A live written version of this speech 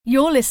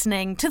You're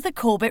listening to the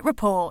Corbett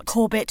Report.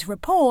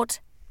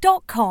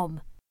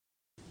 CorbettReport.com.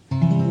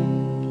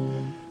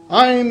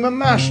 I'm a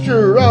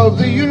master of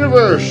the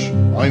universe.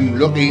 I'm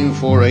looking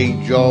for a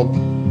job.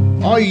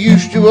 I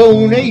used to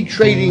own a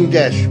trading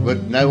desk,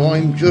 but now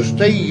I'm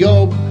just a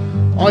yob.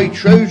 I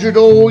trousered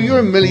all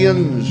your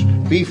millions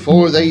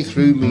before they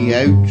threw me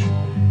out.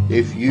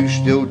 If you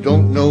still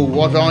don't know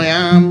what I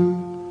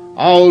am,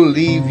 I'll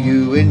leave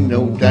you in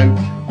no doubt.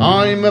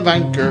 I'm a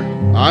banker,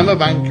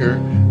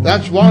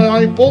 that's why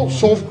I bought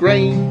soft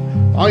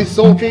grain. I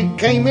thought it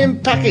came in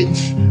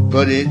packets,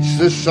 but it's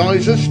the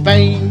size of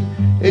Spain.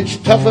 It's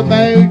tough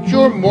about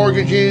your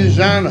mortgages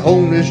and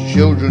homeless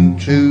children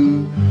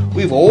too.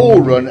 We've all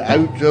run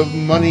out of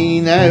money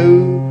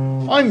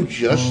now. I'm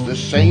just the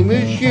same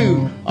as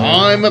you.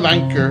 I'm a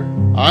banker.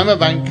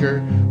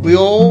 We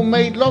all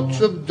made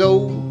lots of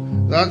dough.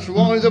 That's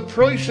why the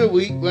price of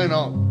wheat went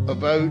up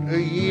about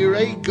a year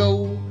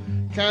ago.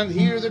 Can't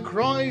hear the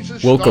cries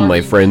of Welcome,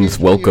 my friends.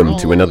 Welcome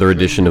to another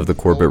edition of the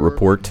Corbett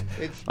Report.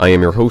 I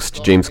am your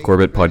host, James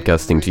Corbett,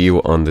 podcasting to you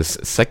on this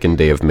second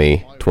day of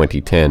May,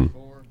 2010.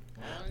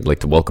 I'd like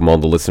to welcome all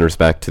the listeners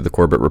back to the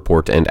Corbett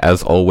Report, and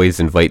as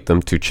always, invite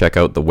them to check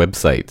out the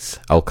websites,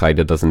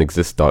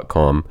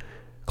 alqaidadoesn'texist.com,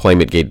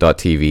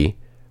 climategate.tv,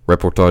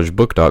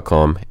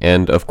 reportagebook.com,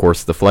 and, of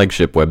course, the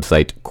flagship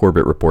website,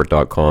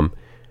 corbettreport.com,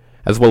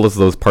 as well as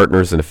those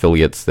partners and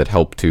affiliates that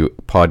help to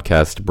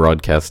podcast,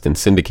 broadcast, and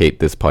syndicate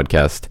this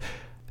podcast,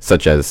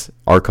 such as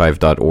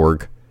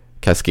archive.org,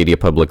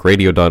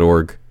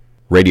 cascadiapublicradio.org,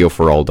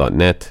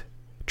 radioforall.net,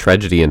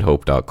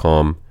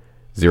 tragedyandhope.com,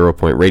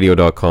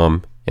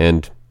 zeropointradio.com,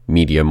 and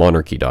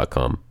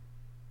mediamonarchy.com.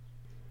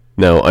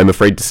 Now, I'm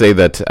afraid to say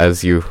that,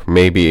 as you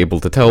may be able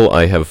to tell,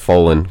 I have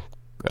fallen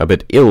a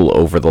bit ill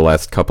over the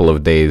last couple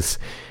of days,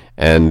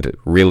 and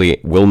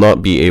really will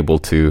not be able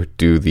to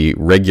do the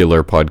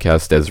regular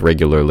podcast as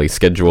regularly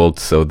scheduled,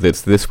 so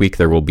this week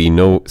there will be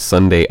no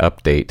Sunday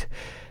update,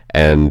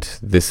 and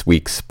this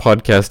week's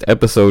podcast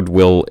episode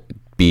will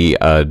be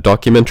a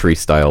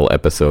documentary-style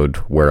episode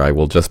where I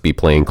will just be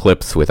playing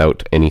clips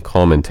without any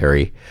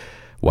commentary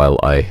while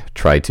I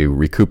try to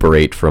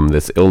recuperate from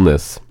this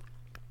illness.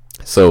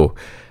 So,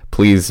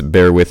 please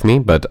bear with me,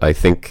 but I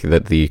think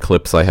that the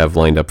clips I have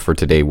lined up for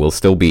today will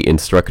still be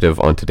instructive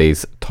on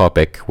today's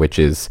topic, which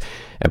is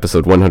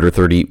episode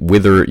 130,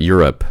 Whither,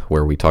 Europe,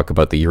 where we talk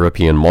about the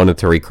European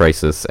monetary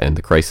crisis and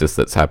the crisis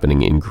that's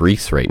happening in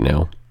Greece right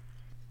now.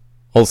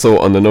 Also,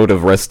 on the note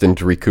of rest and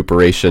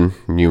recuperation,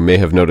 you may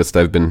have noticed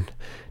I've been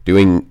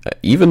doing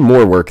even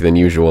more work than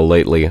usual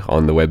lately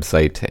on the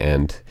website,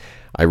 and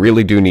I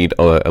really do need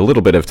a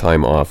little bit of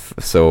time off,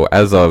 so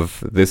as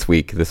of this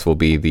week, this will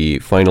be the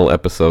final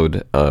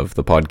episode of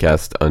the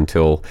podcast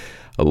until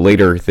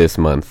later this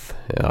month.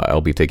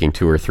 I'll be taking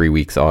 2 or 3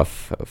 weeks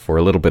off for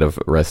a little bit of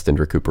rest and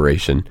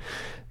recuperation,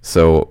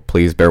 so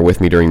please bear with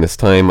me during this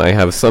time. I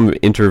have some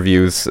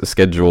interviews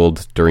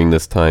scheduled during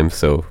this time,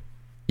 so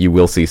you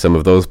will see some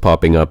of those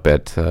popping up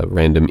at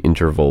random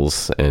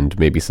intervals, and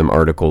maybe some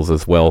articles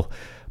as well.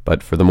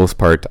 But for the most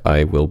part,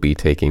 I will be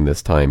taking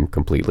this time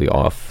completely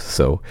off.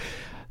 So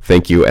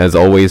thank you, as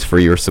always, for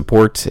your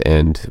support,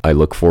 and I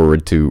look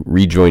forward to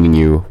rejoining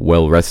you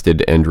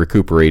well-rested and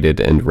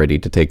recuperated and ready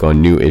to take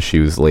on new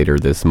issues later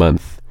this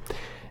month.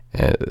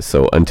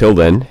 So until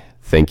then,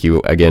 thank you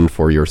again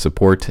for your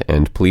support,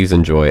 and please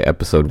enjoy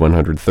episode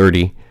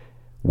 130,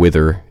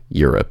 Whither,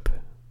 Europe.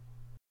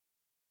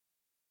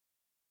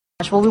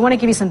 Well, we want to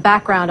give you some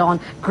background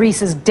on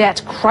Greece's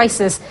debt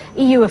crisis.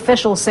 EU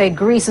officials say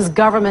Greece's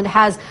government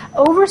has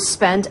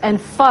overspent and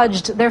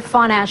fudged their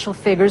financial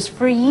figures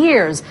for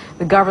years.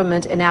 The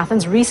government in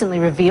Athens recently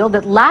revealed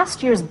that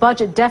last year's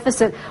budget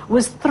deficit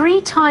was 3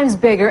 times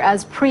bigger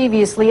as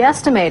previously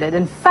estimated.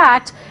 In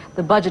fact,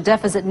 the budget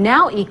deficit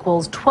now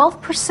equals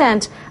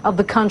 12% of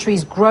the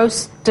country's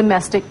gross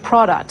domestic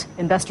product.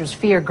 Investors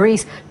fear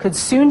Greece could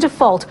soon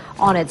default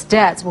on its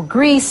debts. Well,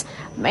 Greece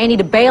may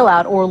need a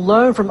bailout or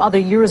loan from other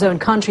Eurozone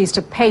countries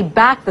to pay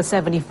back the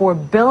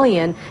 $74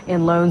 billion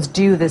in loans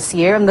due this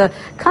year. And the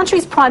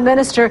country's prime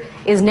minister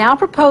is now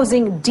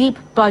proposing deep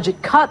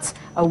budget cuts,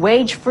 a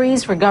wage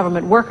freeze for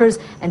government workers,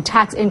 and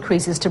tax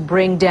increases to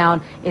bring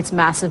down its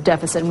massive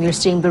deficit. And we are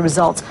seeing the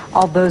results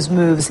of those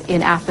moves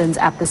in Athens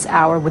at this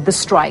hour with the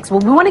strikes.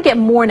 Well, we want to get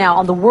more now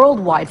on the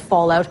worldwide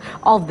fallout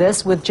of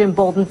this with Jim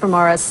Bolton from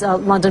our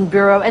London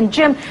Bureau. And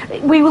Jim,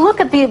 we look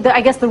at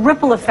the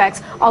ripple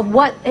effects of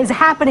what is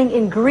happening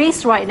in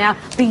Greece right now.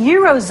 The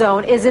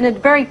Eurozone is in a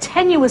very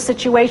tenuous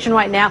situation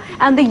right now,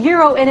 and the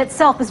euro in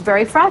itself is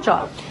very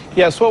fragile.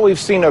 Yes, what we've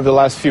seen over the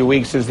last few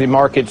weeks is the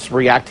markets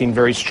reacting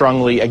very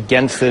strongly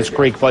against this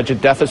Greek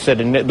budget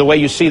deficit. And the way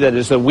you see that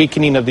is the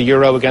weakening of the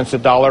euro against the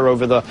dollar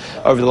over the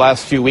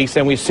last few weeks.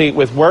 And we see it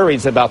with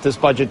worries about this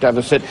budget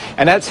deficit.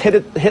 And that's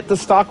hit the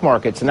stock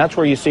markets. And that's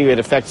where you see it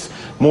affects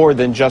more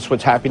than just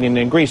what's happening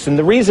in Greece. And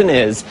the reason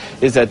is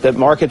that the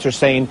markets are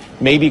saying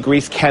maybe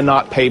Greece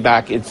cannot pay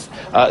back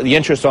the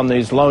interest on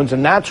these loans.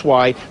 And that's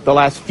why the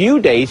last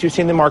few days you've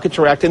seen the markets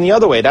react in the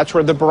other way. That's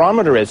where the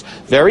barometer is.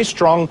 Very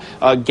strong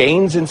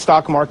gains in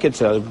stock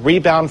markets, a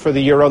rebound for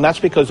the euro, and that's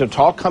because it's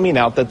all coming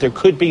out that there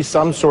could be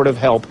some sort of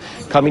help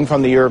coming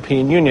from the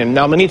European Union.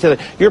 Now, Manita,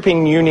 the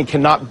European Union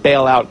cannot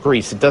bail out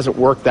Greece. It doesn't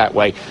work that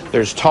way.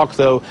 There's talk,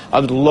 though,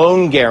 of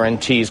loan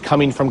guarantees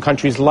coming from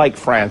countries like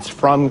France,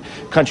 from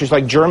countries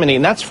like Germany,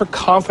 and that's for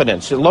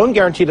confidence. A loan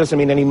guarantee doesn't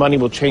mean any money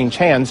will change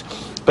hands,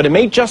 but it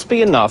may just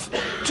be enough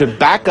to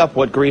back up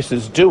what Greece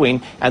is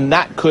doing, and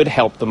that could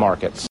help the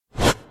markets.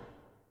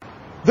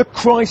 The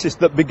crisis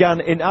that began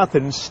in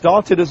Athens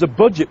started as a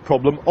budget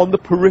problem on the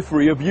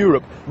periphery of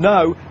Europe.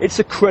 Now it's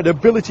a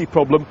credibility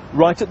problem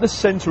right at the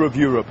centre of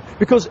Europe.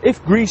 Because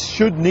if Greece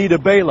should need a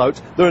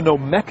bailout, there are no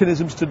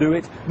mechanisms to do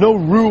it, no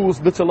rules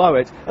that allow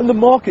it, and the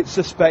markets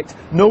suspect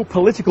no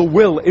political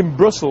will in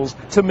Brussels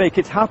to make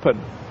it happen.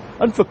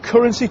 And for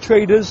currency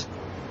traders,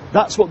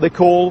 that's what they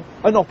call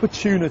an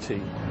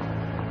opportunity.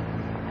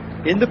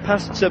 In the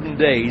past 7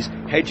 days,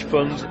 hedge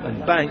funds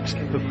and banks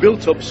have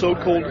built up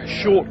so-called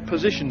short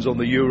positions on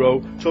the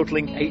euro,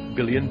 totalling $8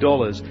 billion.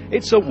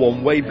 It's a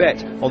one-way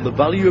bet on the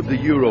value of the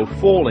euro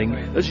falling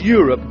as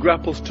Europe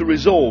grapples to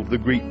resolve the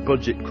Greek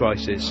budget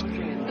crisis.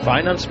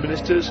 Finance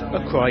ministers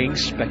are crying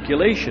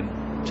speculation.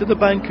 To the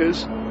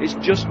bankers, it's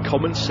just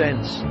common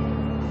sense.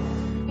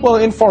 Well,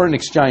 in foreign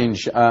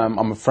exchange,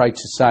 I'm afraid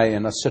to say,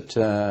 and I sit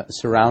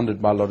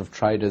surrounded by a lot of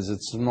traders,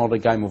 it's not a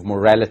game of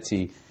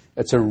morality,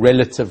 it's a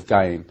relative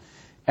game.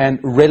 And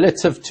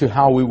relative to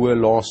how we were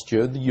last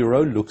year, the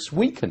euro looks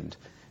weakened,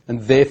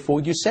 and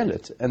therefore you sell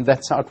it, and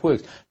that's how it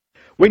works.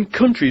 When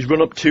countries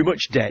run up too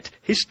much debt,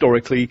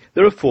 historically,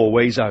 there are 4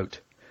 ways out.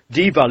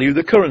 Devalue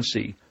the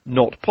currency,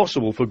 not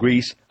possible for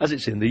Greece as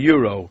it's in the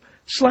euro.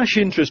 Slash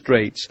interest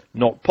rates,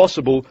 not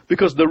possible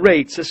because the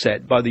rates are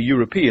set by the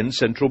European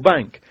Central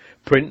Bank.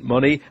 Print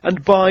money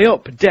and buy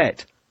up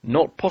debt,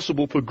 not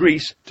possible for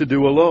Greece to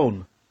do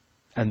alone.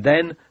 And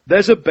then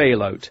there's a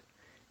bailout.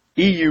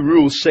 EU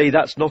rules say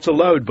that's not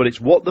allowed, but it's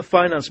what the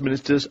finance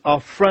ministers are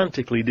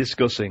frantically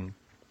discussing.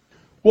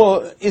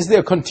 Well, is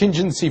there a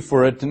contingency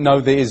for it? No,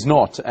 there is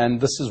not,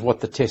 and this is what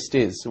the test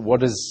is.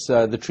 What does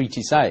the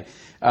treaty say?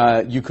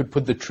 You could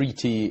put the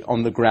treaty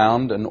on the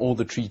ground and all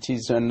the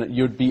treaties, and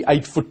you'd be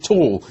 8 foot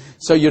tall.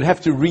 So you'd have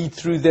to read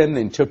through them,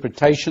 the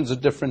interpretations are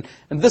different,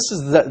 and this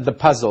is the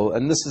puzzle,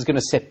 and this is going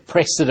to set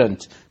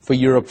precedent for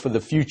Europe for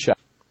the future.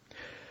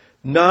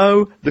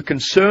 Now, the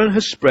concern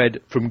has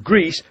spread from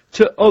Greece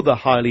to other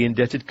highly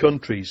indebted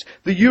countries.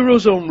 The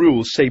Eurozone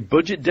rules say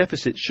budget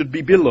deficits should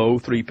be below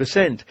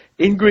 3%.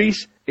 In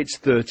Greece, it's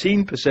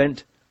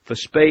 13%, for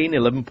Spain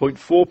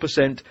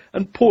 11.4%,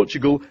 and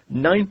Portugal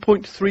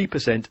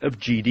 9.3% of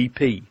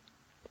GDP.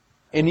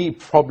 Any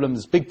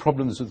problems, big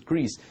problems with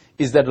Greece,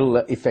 is that it'll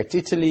affect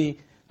Italy,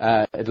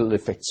 it'll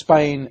affect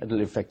Spain,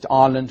 it'll affect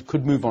Ireland,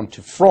 could move on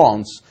to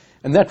France,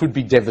 and that would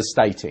be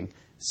devastating.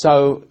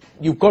 So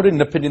you've got to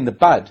nip it in the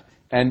bud.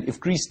 And if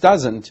Greece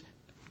doesn't,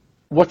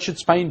 what should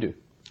Spain do?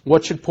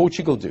 What should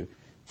Portugal do?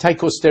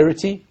 Take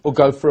austerity or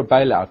go for a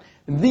bailout?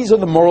 And these are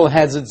the moral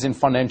hazards in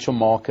financial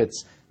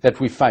markets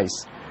that we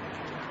face.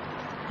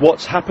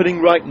 What's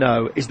happening right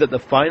now is that the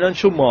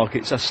financial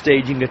markets are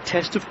staging a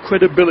test of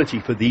credibility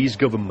for these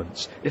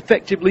governments.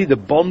 Effectively, the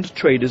bond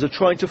traders are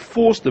trying to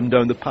force them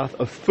down the path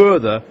of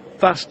further,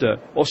 faster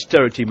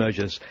austerity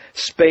measures.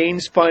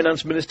 Spain's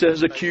finance minister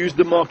has accused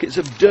the markets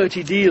of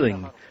dirty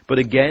dealing. But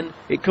again,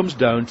 it comes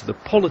down to the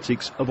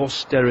politics of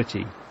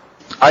austerity.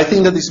 I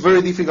think that it's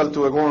very difficult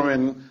to a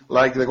government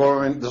like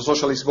the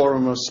socialist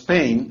government of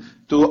Spain,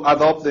 to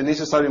adopt the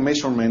necessary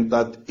measurement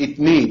that it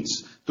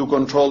needs to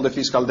control the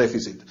fiscal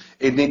deficit.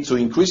 It needs to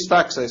increase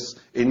taxes,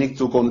 it needs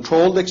to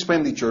control the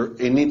expenditure,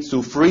 it needs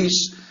to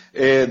freeze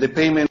the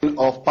payment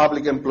of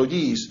public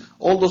employees.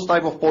 All those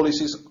type of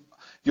policies,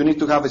 you need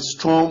to have a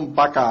strong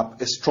backup,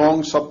 a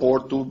strong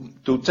support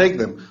to take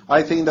them.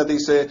 I think that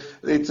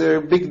it's a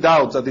big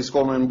doubt that this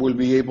government will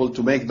be able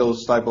to make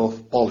those type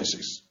of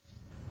policies.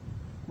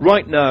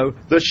 Right now,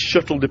 there's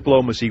shuttle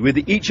diplomacy,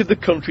 with each of the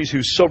countries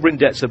whose sovereign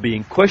debts are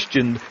being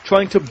questioned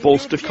trying to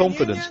bolster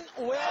confidence.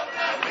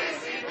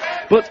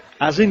 But,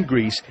 as in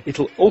Greece,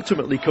 it'll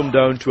ultimately come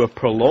down to a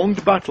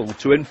prolonged battle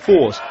to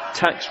enforce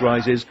tax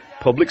rises,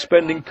 public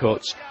spending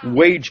cuts,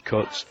 wage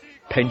cuts,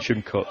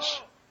 pension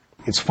cuts.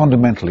 It's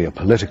fundamentally a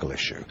political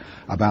issue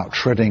about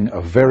treading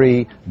a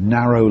very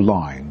narrow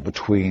line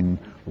between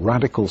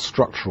radical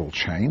structural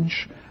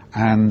change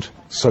and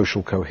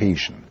social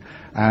cohesion.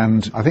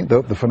 And I think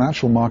that the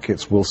financial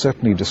markets will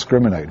certainly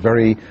discriminate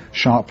very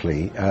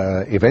sharply,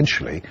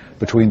 eventually,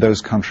 between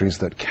those countries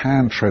that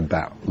can tread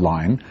that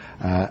line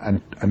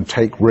and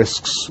take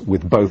risks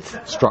with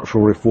both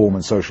structural reform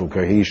and social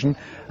cohesion,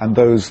 and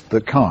those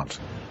that can't.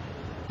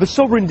 The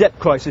sovereign debt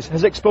crisis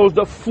has exposed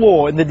a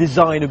flaw in the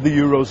design of the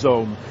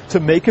Eurozone.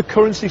 To make a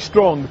currency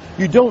strong,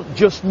 you don't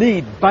just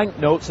need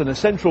banknotes and a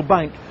central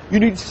bank, you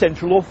need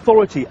central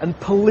authority and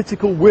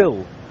political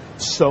will.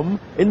 Some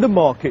in the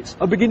markets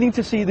are beginning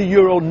to see the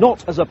euro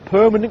not as a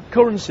permanent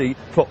currency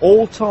for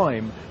all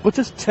time, but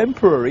as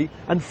temporary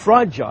and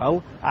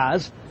fragile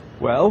as,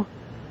 well,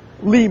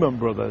 Lehman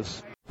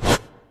Brothers.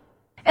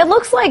 It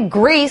looks like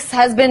Greece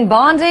has been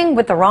bonding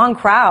with the wrong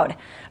crowd.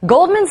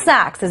 Goldman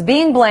Sachs is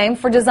being blamed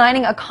for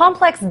designing a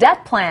complex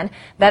debt plan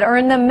that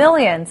earned them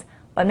millions,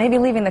 but maybe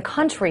leaving the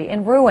country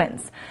in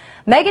ruins.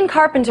 Megan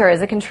Carpenter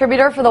is a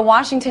contributor for the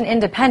Washington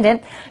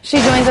Independent. She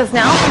joins us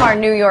now from our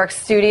New York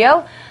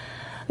studio.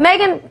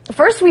 Megan,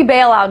 first we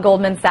bail out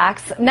Goldman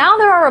Sachs. Now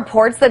there are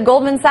reports that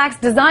Goldman Sachs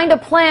designed a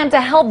plan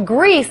to help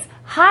Greece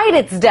hide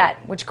its debt,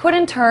 which could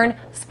in turn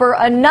spur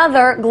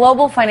another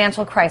global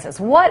financial crisis.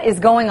 What is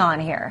going on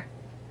here?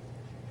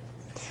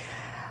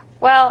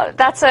 Well,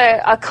 that's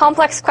a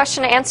complex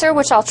question to answer,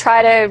 which I'll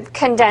try to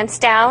condense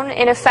down.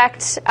 In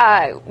effect,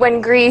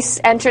 when Greece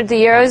entered the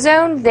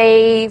Eurozone,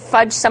 they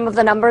fudged some of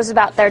the numbers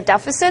about their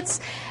deficits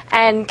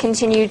and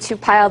continued to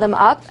pile them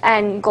up.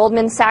 And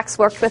Goldman Sachs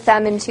worked with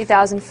them in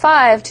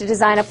 2005 to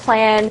design a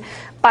plan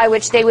by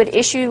which they would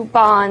issue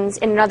bonds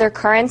in another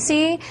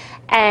currency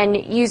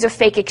and use a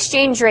fake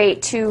exchange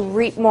rate to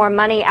reap more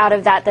money out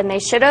of that than they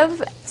should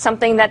have,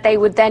 something that they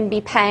would then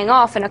be paying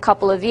off in a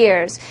couple of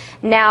years.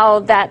 Now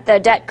that the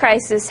debt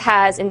crisis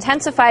has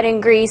intensified in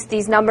Greece,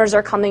 these numbers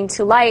are coming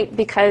to light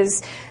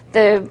because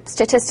the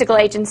statistical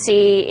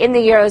agency in the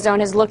Eurozone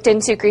has looked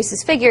into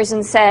Greece's figures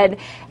and said,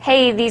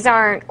 hey, these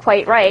aren't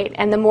quite right.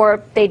 And the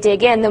more they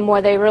dig in, the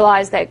more they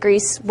realize that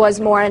Greece was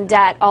more in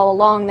debt all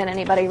along than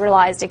anybody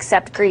realized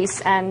except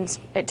Greece and,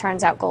 it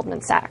turns out,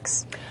 Goldman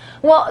Sachs.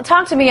 Well,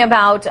 talk to me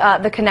about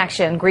the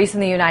connection, Greece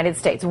and the United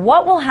States.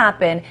 What will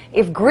happen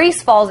if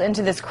Greece falls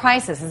into this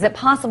crisis? Is it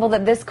possible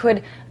that this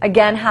could,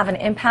 again, have an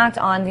impact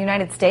on the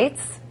United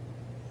States?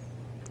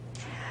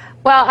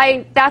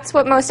 Well, that's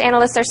what most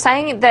analysts are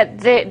saying, that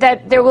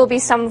there will be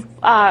some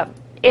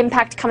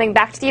impact coming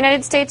back to the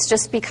United States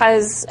just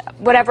because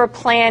whatever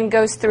plan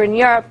goes through in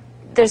Europe,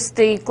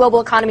 the global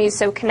economy is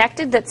so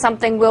connected that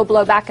something will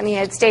blow back in the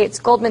United States.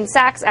 Goldman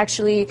Sachs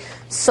actually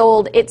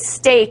sold its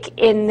stake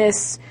in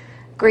this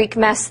Greek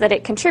mess that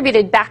it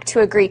contributed back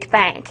to a Greek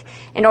bank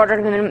in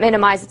order to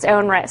minimize its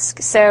own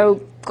risk.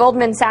 So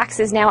Goldman Sachs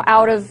is now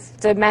out of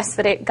the mess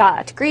that it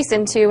got Greece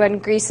into,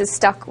 and Greece is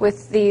stuck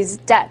with these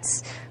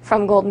debts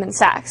from Goldman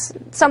Sachs.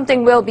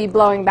 Something will be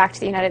blowing back to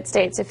the United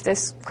States if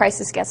this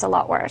crisis gets a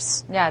lot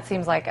worse. Yeah, it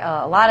seems like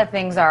a lot of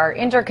things are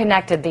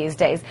interconnected these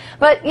days.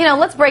 But, you know,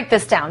 let's break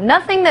this down.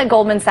 Nothing that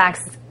Goldman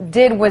Sachs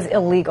did was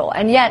illegal,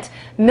 and yet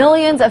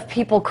millions of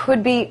people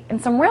could be in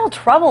some real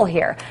trouble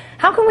here.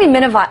 How can we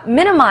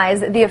minimize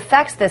the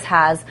effects this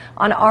has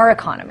on our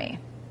economy?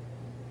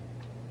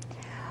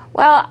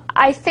 Well,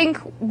 I think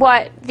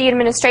what the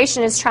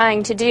administration is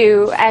trying to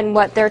do and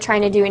what they're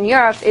trying to do in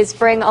Europe is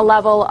bring a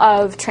level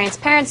of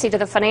transparency to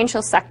the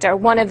financial sector.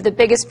 One of the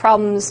biggest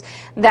problems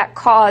that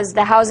caused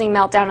the housing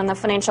meltdown and the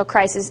financial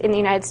crisis in the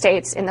United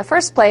States in the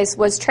first place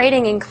was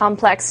trading in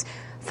complex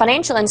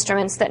financial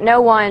instruments that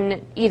no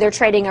one, either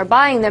trading or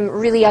buying them,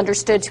 really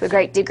understood to a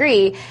great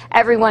degree.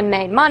 Everyone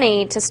made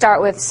money to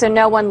start with, so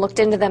no one looked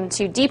into them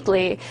too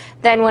deeply.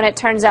 Then when it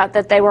turns out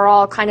that they were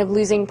all kind of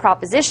losing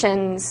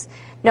propositions,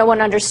 no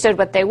one understood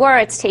what they were.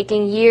 It's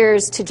taking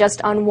years to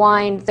just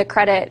unwind the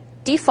credit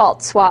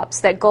default swaps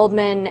that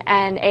Goldman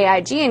and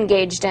AIG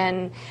engaged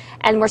in,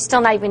 and we're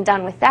still not even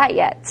done with that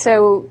yet.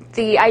 So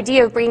the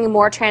idea of bringing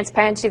more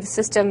transparency to the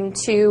system,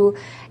 to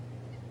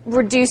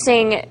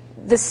reducing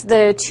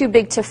the too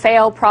big to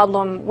fail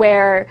problem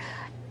where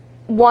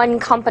one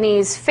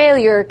company's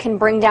failure can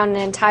bring down an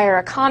entire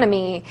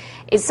economy,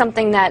 is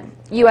something that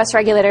U.S.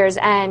 regulators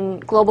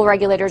and global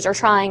regulators are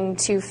trying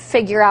to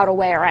figure out a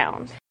way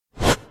around.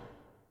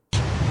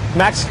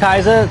 Max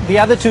Keiser, the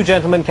other two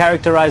gentlemen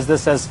characterized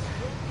this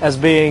as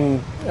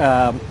being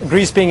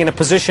Greece being in a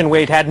position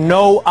where it had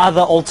no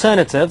other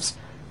alternatives.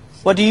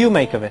 What do you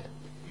make of it?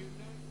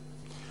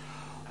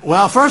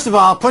 Well, first of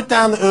all, put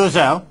down the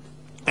ouzo,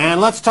 and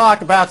let's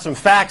talk about some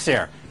facts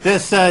here.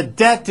 This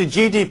debt to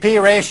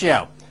GDP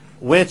ratio,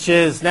 which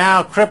is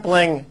now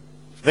crippling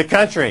the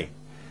country.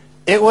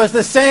 It was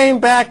the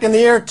same back in the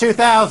year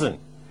 2000.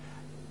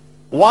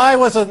 Why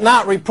was it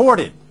not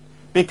reported?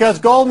 Because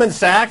Goldman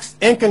Sachs,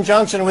 in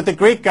conjunction with the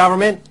Greek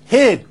government,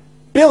 hid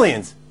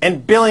billions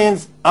and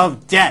billions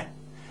of debt.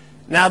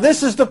 Now,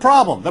 this is the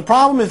problem. The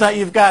problem is that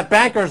you've got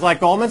bankers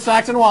like Goldman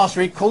Sachs and Wall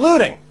Street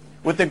colluding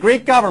with the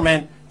Greek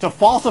government to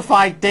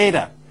falsify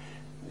data.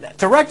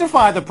 To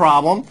rectify the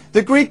problem,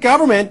 the Greek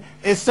government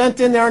is sent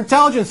in their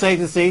intelligence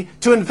agency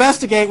to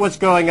investigate what's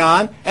going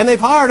on, and they've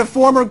hired a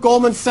former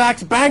Goldman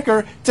Sachs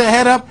banker to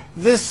head up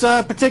this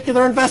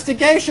particular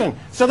investigation.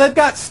 So they've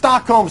got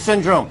Stockholm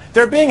Syndrome.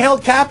 They're being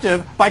held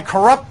captive by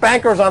corrupt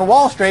bankers on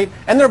Wall Street,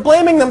 and they're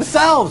blaming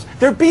themselves.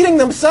 They're beating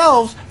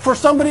themselves for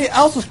somebody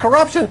else's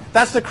corruption.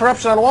 That's the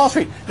corruption on Wall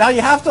Street. Now,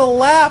 you have to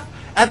laugh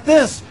at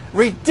this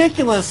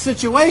ridiculous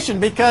situation,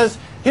 because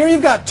here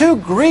you've got two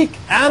Greek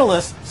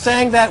analysts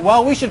saying that,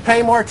 well, we should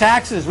pay more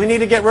taxes. We need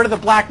to get rid of the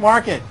black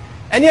market.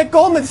 And yet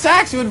Goldman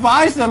Sachs, who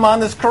advised them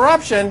on this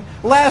corruption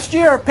last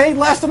year, paid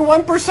less than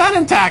 1%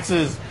 in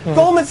taxes.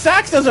 Goldman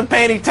Sachs doesn't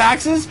pay any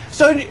taxes.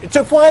 So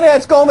to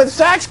finance Goldman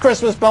Sachs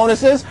Christmas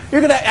bonuses, you're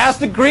going to ask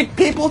the Greek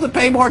people to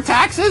pay more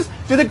taxes?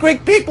 Do the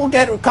Greek people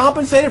get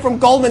compensated from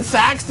Goldman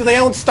Sachs? Do they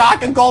own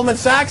stock in Goldman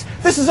Sachs?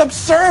 This is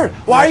absurd.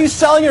 Why are you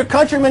selling your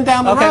countrymen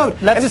down the road?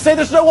 And to say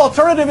there's no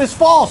alternative is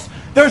false.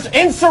 There's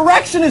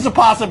insurrection is a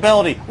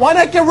possibility. Why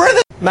not get rid of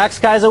it? Max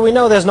Keiser, we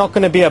know there's not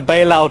going to be a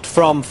bailout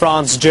from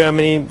France,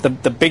 Germany, the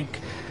big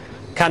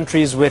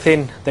countries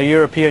within the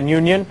European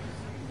Union.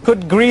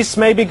 Could Greece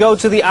maybe go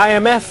to the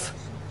IMF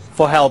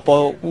for help,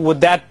 or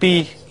would that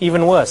be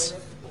even worse?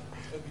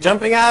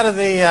 Jumping out of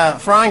the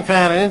frying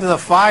pan and into the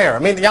fire. I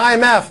mean, the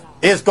IMF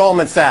is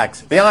Goldman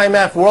Sachs. The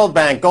IMF, World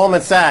Bank,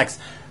 Goldman Sachs,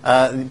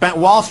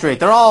 Wall Street,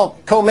 they're all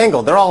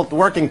commingled. They're all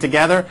working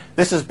together.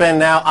 This has been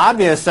now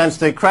obvious since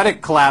the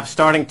credit collapse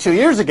starting 2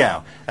 years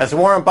ago. As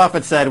Warren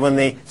Buffett said, when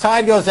the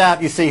tide goes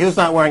out, you see who's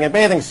not wearing a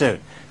bathing suit.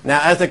 Now,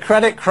 as the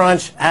credit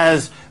crunch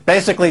has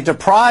basically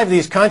deprived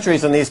these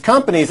countries and these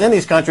companies in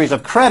these countries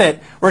of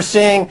credit, we're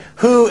seeing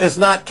who is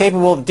not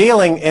capable of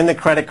dealing in the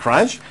credit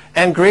crunch.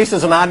 And Greece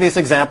is an obvious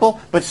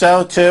example, but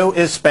so too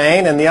is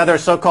Spain and the other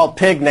so-called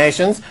pig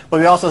nations.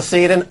 But we also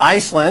see it in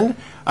Iceland,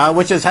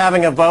 which is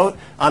having a vote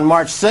on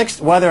March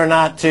 6th whether or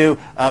not to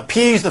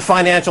appease the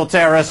financial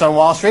terrorists on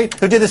Wall Street,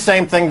 who did the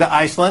same thing to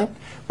Iceland.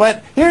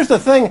 But here's the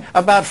thing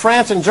about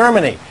France and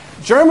Germany.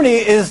 Germany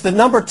is the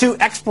 #2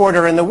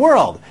 exporter in the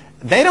world.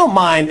 They don't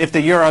mind if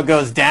the euro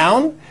goes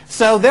down,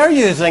 so they're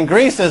using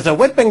Greece as a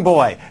whipping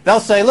boy. They'll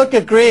say, look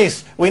at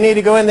Greece, we need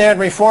to go in there and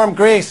reform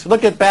Greece.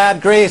 Look at bad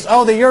Greece.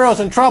 Oh, the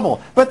euro's in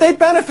trouble. But they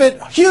benefit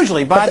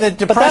hugely by the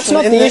depression. But that's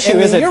not the issue,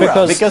 is it?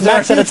 Because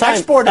Max, at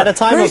a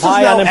time of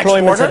high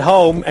unemployment at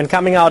home and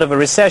coming out of a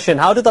recession,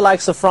 how do the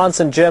likes of France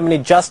and Germany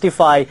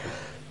justify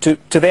to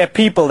their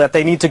people that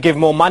they need to give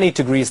more money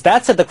to Greece?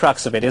 That's at the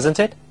crux of it, isn't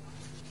it?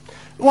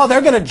 Well,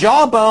 they're going to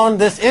jawbone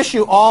this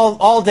issue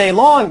all day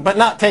long, but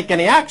not take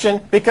any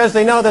action because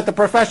they know that the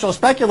professional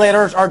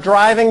speculators are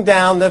driving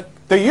down the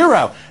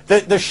euro.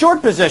 The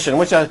short position,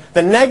 which are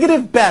the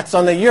negative bets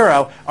on the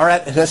euro, are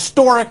at an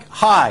historic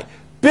high.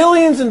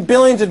 Billions and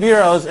billions of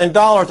euros and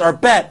dollars are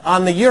bet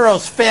on the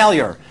euro's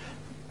failure.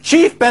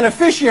 Chief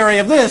beneficiary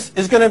of this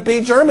is going to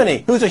be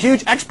Germany, who's a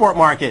huge export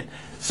market.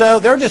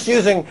 So they're just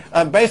using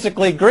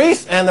basically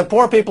Greece and the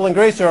poor people in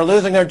Greece who are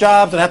losing their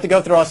jobs and have to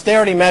go through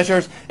austerity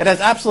measures. It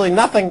has absolutely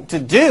nothing to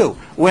do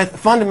with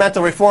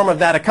fundamental reform of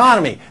that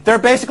economy. They're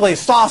basically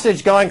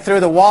sausage going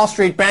through the Wall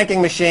Street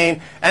banking machine,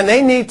 and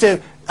they need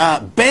to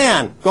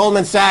ban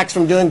Goldman Sachs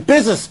from doing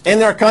business in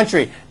their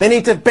country. They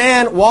need to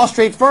ban Wall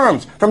Street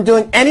firms from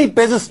doing any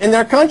business in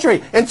their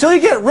country. Until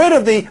you get rid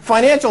of the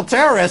financial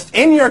terrorists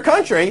in your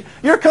country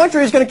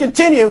is going to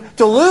continue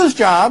to lose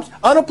jobs,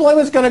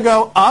 unemployment is going to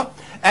go up,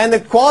 and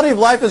the quality of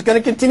life is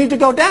going to continue to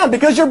go down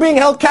because you're being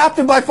held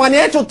captive by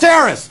financial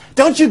terrorists.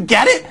 Don't you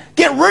get it?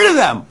 Get rid of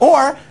them.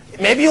 Or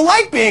maybe you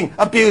like being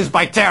abused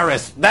by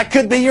terrorists. That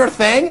could be your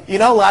thing. You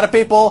know, a lot of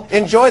people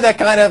enjoy that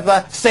kind of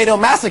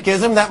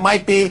sadomasochism. That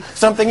might be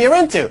something you're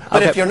into.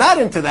 But if you're not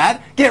into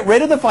that, get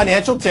rid of the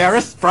financial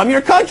terrorists from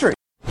your country.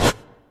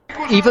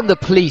 Even the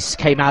police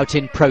came out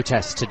in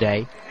protest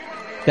today.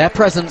 Their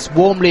presence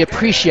warmly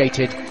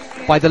appreciated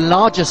by the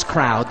largest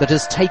crowd that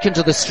has taken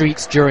to the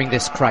streets during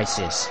this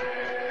crisis.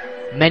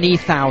 Many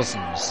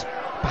thousands,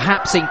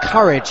 perhaps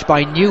encouraged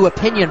by new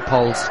opinion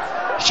polls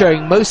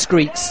showing most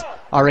Greeks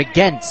are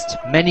against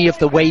many of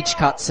the wage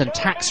cuts and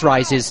tax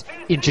rises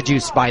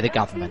introduced by the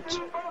government.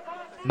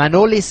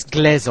 Manolis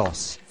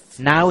Glezos,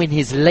 now in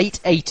his late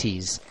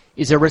 80s,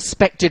 is a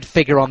respected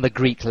figure on the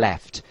Greek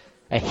left,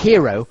 a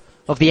hero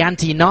of the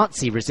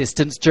anti-Nazi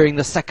resistance during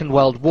the Second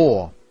World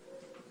War.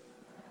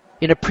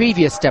 In a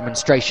previous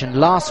demonstration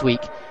last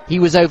week, he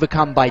was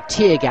overcome by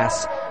tear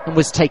gas and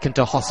was taken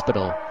to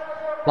hospital.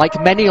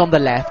 Like many on the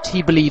left,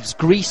 he believes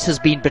Greece has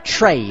been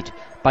betrayed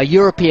by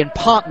European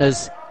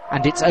partners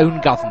and its own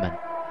government.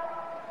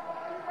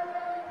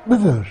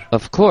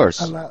 Of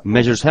course,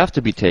 measures have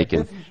to be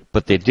taken,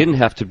 but they didn't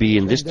have to be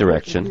in this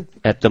direction.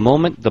 At the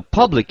moment, the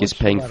public is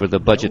paying for the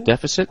budget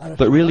deficit,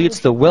 but really it's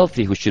the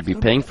wealthy who should be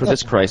paying for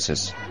this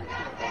crisis.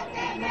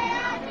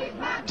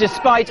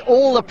 Despite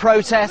all the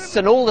protests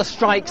and all the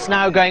strikes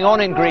now going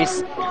on in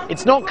Greece,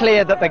 it's not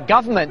clear that the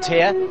government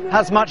here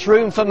has much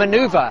room for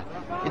manoeuvre.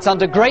 It's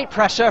under great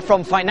pressure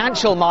from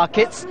financial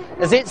markets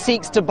as it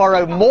seeks to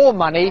borrow more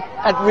money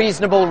at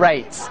reasonable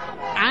rates.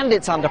 And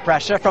it's under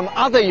pressure from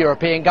other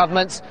European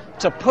governments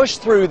to push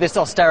through this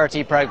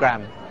austerity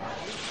programme.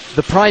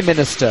 The Prime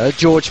Minister,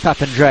 George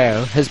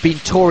Papandreou, has been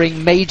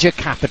touring major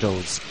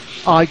capitals,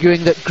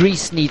 arguing that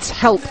Greece needs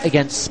help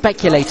against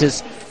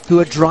speculators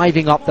who are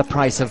driving up the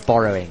price of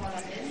borrowing.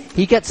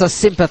 He gets a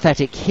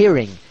sympathetic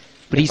hearing,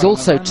 but he's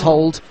also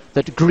told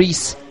that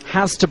Greece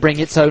has to bring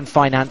its own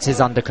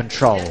finances under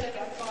control.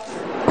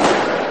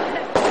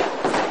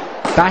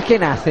 Back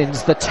in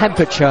Athens, the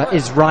temperature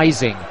is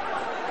rising.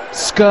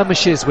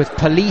 Skirmishes with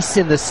police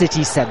in the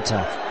city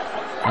centre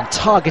and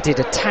targeted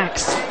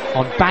attacks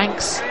on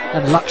banks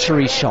and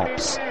luxury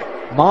shops.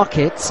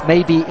 Markets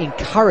may be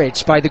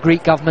encouraged by the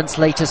Greek government's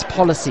latest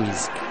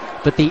policies,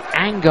 but the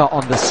anger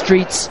on the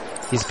streets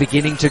is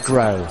beginning to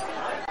grow.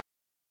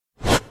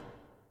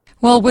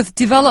 Well, with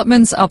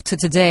developments up to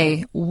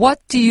today, what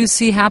do you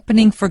see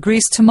happening for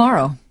Greece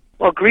tomorrow?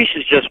 Well, Greece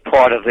is just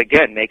part of,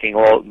 again,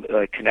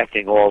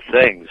 connecting all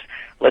things.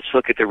 Let's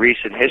look at the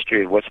recent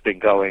history of what's been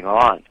going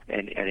on.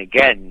 And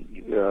again,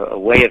 a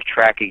way of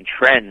tracking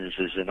trends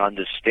is an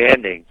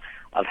understanding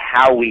of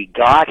how we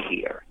got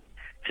here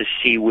to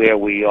see where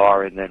we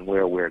are and then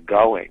where we're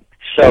going.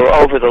 So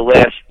over the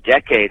last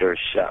decade or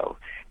so,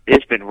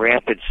 there's been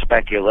rampant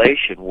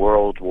speculation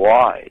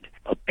worldwide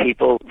of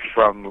people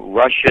from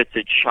Russia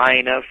to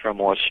China, from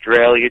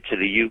Australia to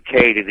the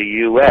UK to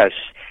the US.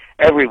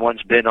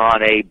 Everyone's been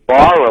on a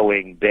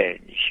borrowing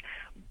binge.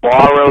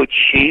 Borrow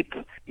cheap,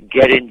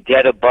 get in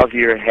debt above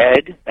your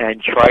head,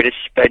 and try to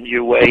spend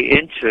your way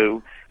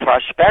into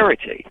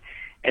prosperity.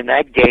 And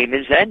that game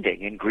is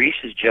ending. And Greece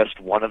is just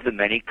one of the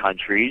many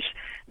countries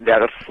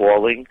that are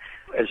falling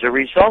as a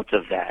result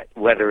of that,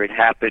 whether it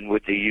happened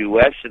with the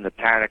U.S. in the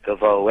panic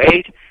of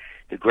 '08,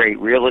 the great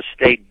real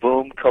estate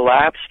boom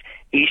collapsed,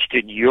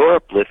 Eastern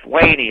Europe,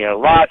 Lithuania,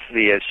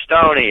 Latvia,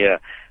 Estonia,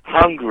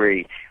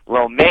 Hungary,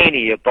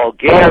 Romania,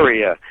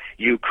 Bulgaria,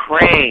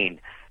 Ukraine.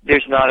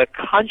 There's not a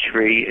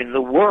country in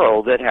the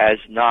world that has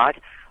not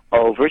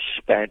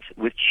overspent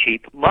with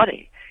cheap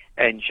money.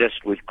 And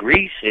just with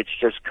Greece, it's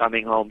just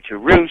coming home to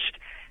roost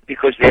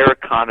because their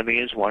economy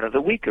is one of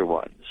the weaker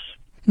ones.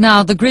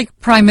 Now, the Greek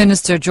Prime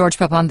Minister George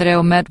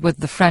Papandreou met with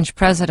the French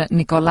President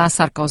Nicolas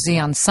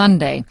Sarkozy on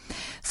Sunday.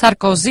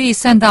 Sarkozy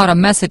sent out a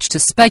message to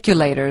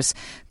speculators,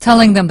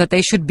 telling them that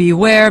they should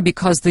beware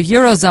because the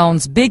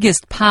Eurozone's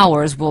biggest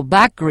powers will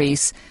back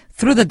Greece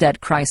through the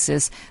debt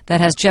crisis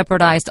that has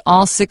jeopardized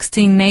all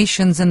 16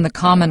 nations in the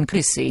common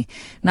currency.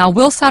 Now,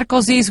 will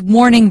Sarkozy's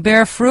warning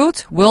bear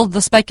fruit? Will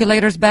the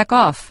speculators back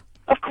off?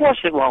 Of course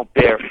it won't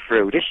bear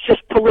fruit. It's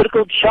just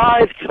political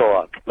jive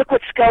talk. Look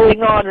what's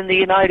going on in the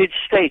United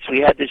States. We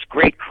had this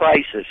great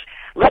crisis.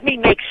 Let me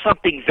make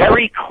something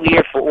very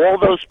clear for all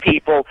those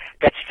people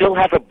that still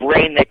have a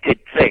brain that could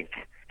think.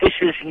 This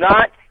is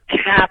not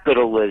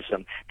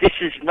capitalism. This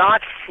is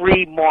not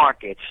free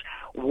markets.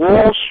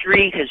 Wall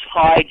Street has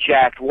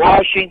hijacked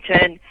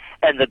Washington,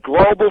 and the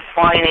global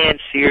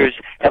financiers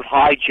have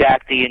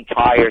hijacked the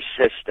entire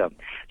system.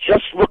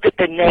 Just look at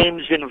the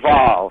names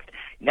involved.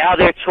 Now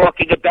they're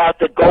talking about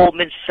the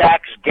Goldman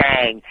Sachs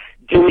gang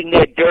doing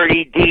their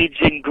dirty deeds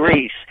in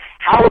Greece.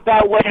 How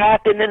about what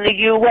happened in the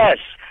U.S.?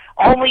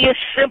 Only a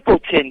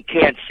simpleton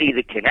can't see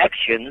the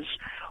connections.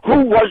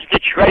 Who was the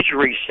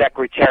Treasury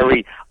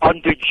Secretary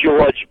under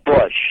George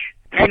Bush?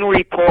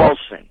 Henry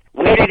Paulson.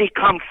 Where did he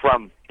come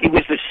from? He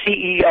was the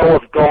CEO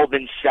of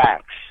Goldman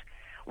Sachs.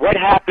 What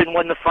happened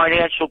when the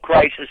financial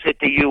crisis hit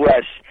the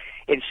U.S.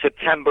 in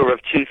September of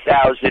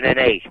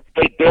 2008?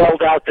 They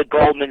bailed out the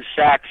Goldman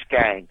Sachs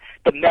gang,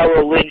 the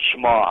Merrill Lynch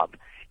mob.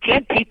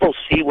 Can't people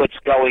see what's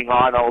going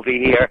on over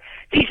here?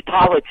 These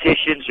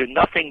politicians are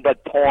nothing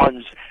but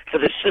pawns for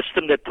the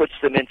system that puts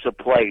them into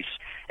place.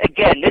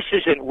 Again, this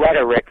isn't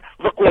rhetoric.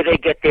 Look where they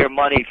get their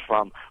money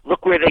from.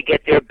 Look where they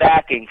get their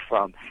backing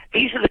from.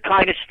 These are the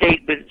kind of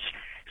statements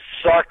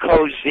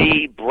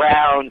Sarkozy,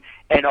 Brown,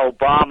 and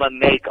Obama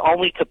make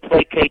only to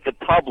placate the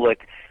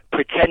public,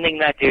 pretending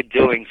that they're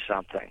doing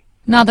something.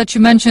 Now that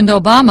you mentioned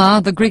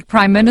Obama, the Greek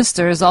Prime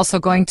Minister is also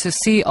going to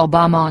see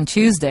Obama on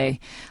Tuesday.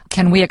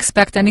 Can we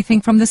expect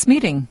anything from this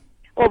meeting?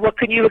 Well, what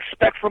can you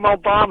expect from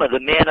Obama, the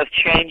man of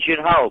change and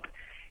hope?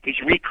 He's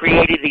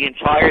recreated the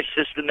entire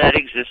system that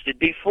existed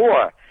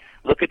before.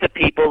 Look at the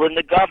people in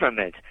the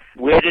government.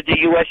 Where did the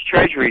U.S.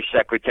 Treasury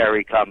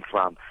Secretary come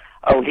from?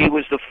 Oh, he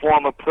was the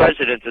former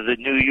president of the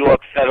New York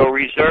Federal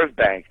Reserve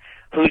Bank.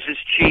 Who's his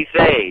chief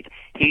aide?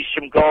 He's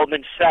from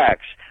Goldman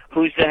Sachs.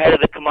 Who's the head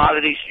of the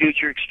Commodities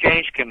Future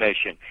Exchange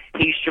Commission?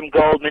 He's from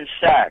Goldman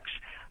Sachs.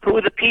 Who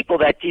are the people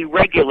that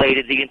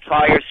deregulated the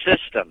entire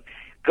system?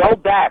 Go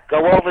back,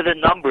 go over the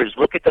numbers,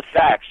 look at the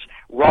facts.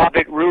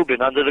 Robert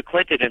Rubin under the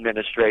Clinton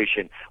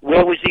administration.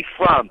 Where was he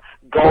from?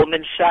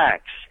 Goldman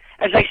Sachs.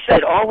 As I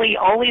said, only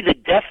the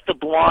deaf, the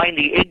blind,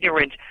 the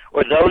ignorant,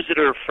 or those that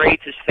are afraid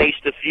to face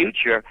the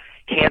future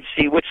can't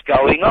see what's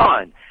going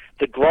on.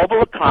 The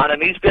global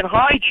economy's been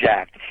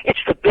hijacked. It's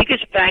the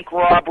biggest bank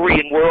robbery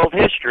in world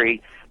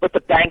history, but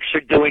the banks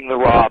are doing the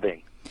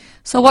robbing.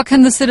 So what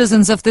can the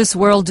citizens of this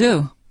world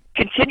do?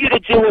 Continue to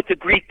do what the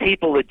Greek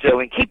people are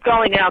doing. Keep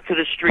going out to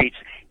the streets.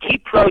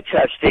 Keep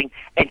protesting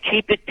and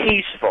keep it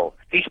peaceful.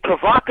 These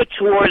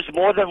provocateurs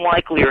more than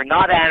likely are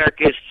not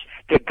anarchists.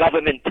 They're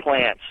government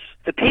plants.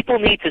 The people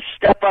need to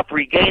step up,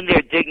 regain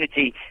their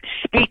dignity,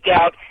 speak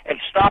out, and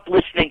stop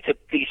listening to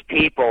these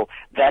people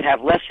that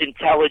have less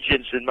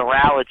intelligence and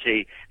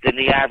morality than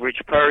the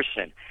average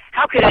person.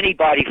 How could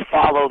anybody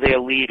follow their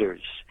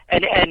leaders?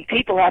 And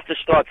people have to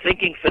start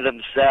thinking for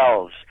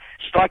themselves,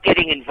 start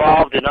getting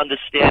involved in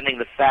understanding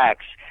the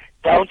facts.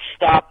 Don't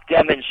stop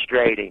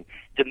demonstrating.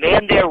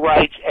 Demand their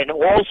rights, and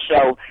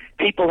also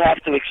people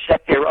have to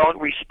accept their own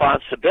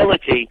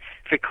responsibility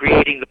for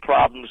creating the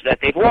problems that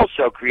they've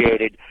also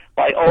created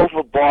by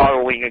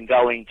over-borrowing and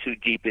going too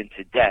deep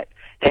into debt.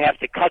 They have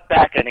to cut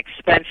back on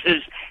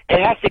expenses.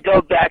 They have to go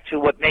back to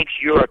what makes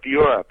Europe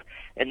Europe,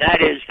 and that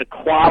is the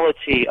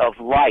quality of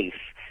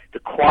life, the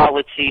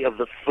quality of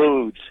the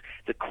foods,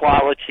 the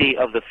quality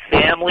of the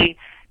family,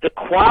 the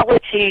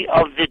quality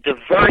of the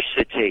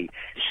diversity.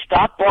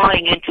 Stop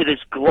buying into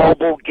this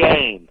global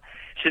game.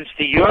 Since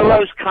the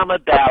euro's come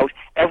about,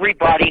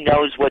 everybody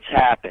knows what's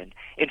happened.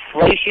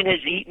 Inflation has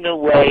eaten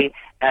away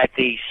at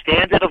the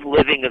standard of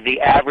living of the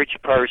average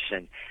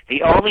person.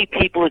 The only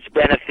people it's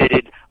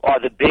benefited are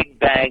the big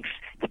banks,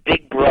 the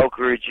big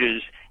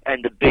brokerages,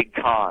 and the big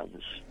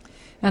cons.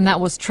 And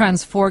that was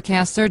trends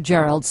forecaster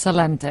Gerald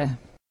Celente.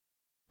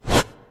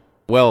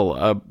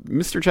 Well,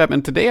 Mr.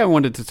 Chapman, today I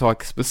wanted to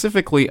talk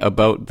specifically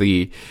about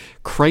the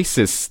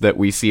crisis that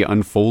we see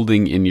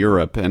unfolding in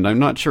Europe, and I'm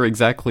not sure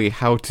exactly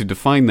how to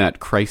define that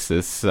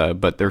crisis,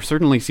 but there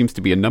certainly seems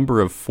to be a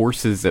number of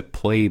forces at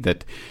play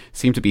that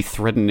seem to be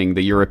threatening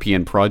the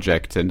European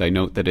project, and I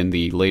note that in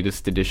the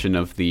latest edition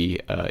of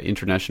the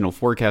International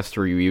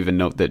Forecaster, you even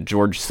note that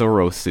George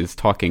Soros is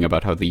talking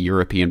about how the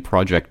European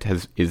project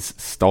is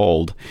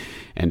stalled,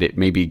 and it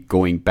may be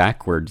going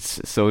backwards.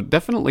 So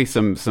definitely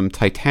some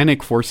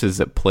titanic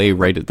forces at play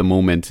right at the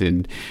moment,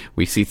 and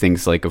we see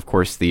things like, of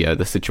course, the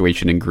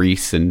situation in Greece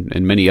and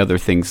many other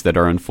things that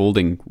are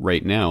unfolding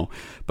right now.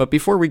 But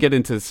before we get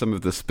into some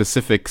of the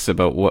specifics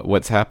about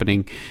what's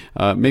happening,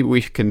 maybe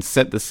we can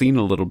set the scene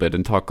a little bit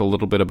and talk a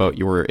little bit about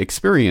your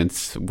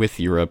experience with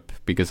Europe,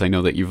 because I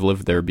know that you've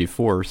lived there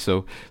before.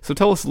 So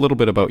tell us a little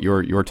bit about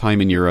your time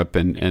in Europe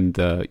and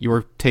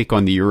your take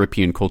on the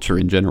European culture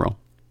in general.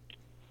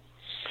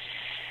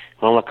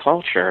 Well, the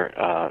culture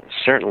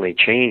certainly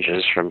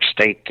changes from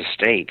state to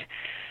state.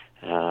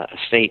 A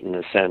state in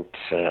the sense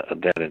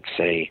that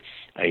it's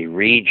a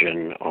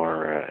region,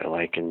 or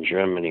like in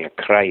Germany, a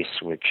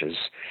Kreis, which is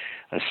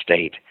a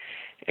state.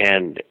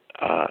 And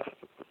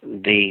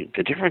the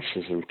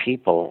differences in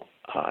people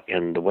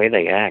and the way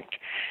they act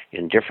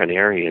in different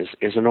areas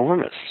is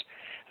enormous.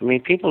 I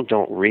mean, people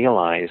don't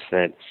realize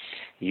that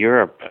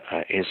Europe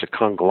is a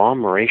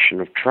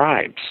conglomeration of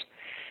tribes,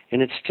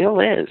 and it still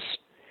is.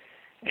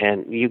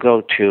 And you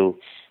go to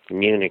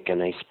Munich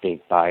and they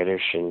speak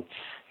Bayerisch, and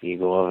you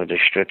go over to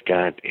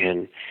Stuttgart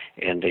and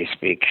they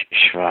speak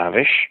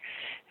Schwabisch,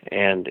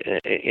 and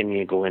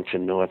you go into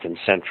North and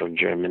Central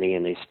Germany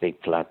and they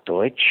speak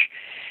Plattdeutsch,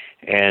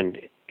 and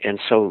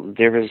so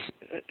there is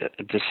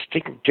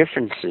distinct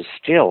differences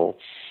still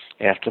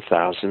after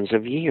thousands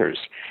of years.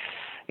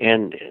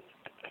 And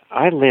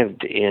I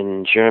lived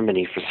in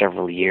Germany for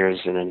several years,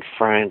 and in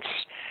France,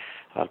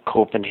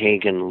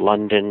 Copenhagen,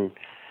 London,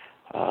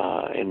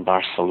 in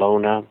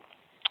Barcelona,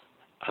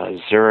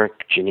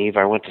 Zurich, Geneva.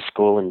 I went to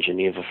school in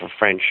Geneva for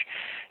French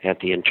at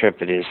the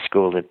Interpreters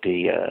School at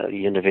the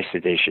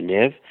Université de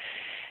Genève,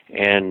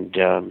 and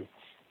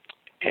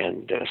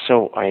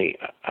so I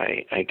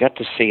got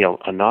to see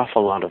an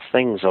awful lot of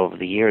things over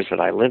the years that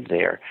I lived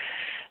there,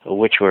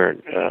 which were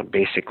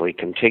basically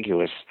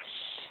contiguous.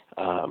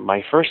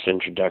 My first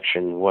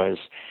introduction was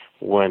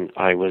when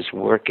I was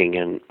working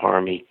in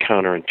Army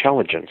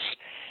counterintelligence,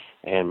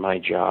 and my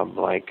job,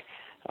 like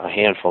a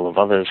handful of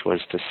others,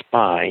 was to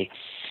spy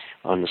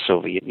on the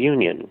Soviet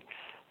Union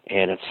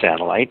and its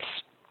satellites.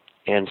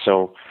 And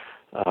so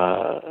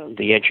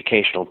the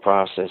educational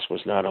process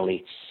was not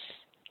only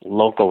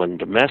local and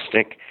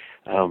domestic,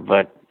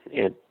 but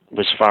it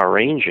was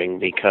far-ranging,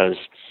 because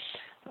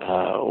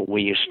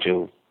we used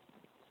to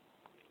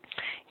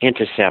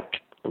intercept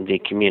the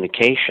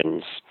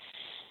communications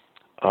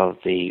of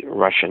the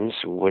Russians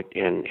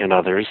and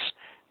others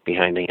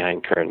behind the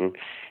Iron Curtain.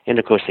 And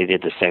of course they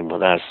did the same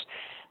with us,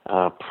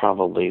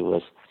 probably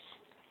with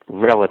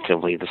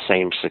relatively the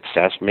same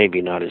success,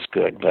 maybe not as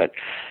good, but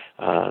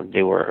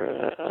they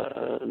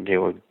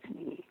were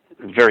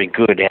very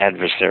good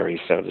adversaries,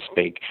 so to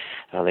speak.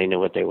 They knew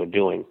what they were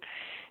doing,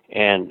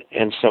 and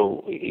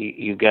so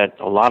you got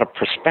a lot of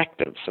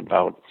perspectives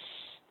about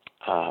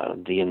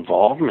the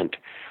involvement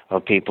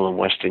of people in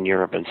Western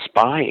Europe in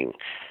spying.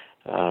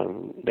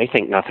 They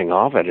think nothing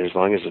of it as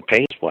long as it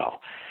pays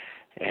well,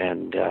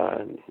 and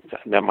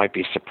that might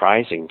be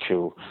surprising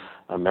to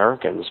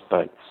Americans,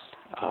 but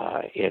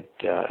it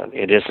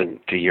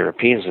isn't to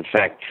Europeans. In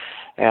fact,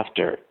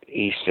 after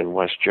East and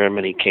West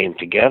Germany came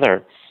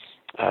together,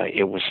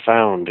 it was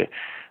found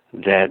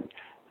that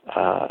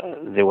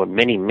there were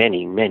many,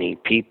 many, many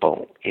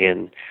people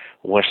in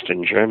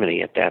Western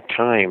Germany at that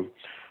time,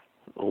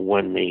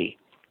 when the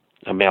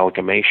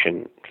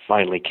amalgamation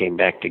finally came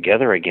back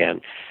together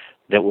again,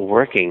 that were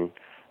working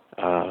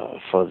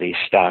for the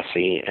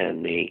Stasi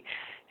and the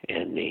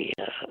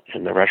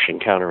Russian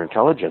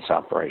counterintelligence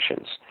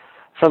operations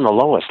from the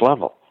lowest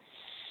level.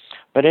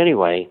 But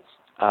anyway,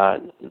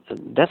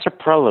 that's a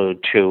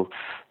prelude to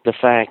the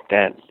fact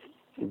that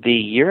the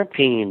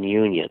European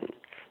Union,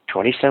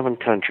 27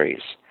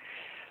 countries,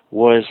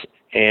 was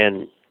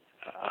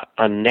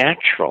a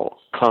natural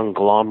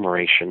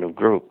conglomeration of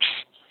groups.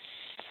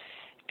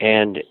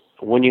 And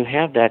when you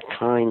have that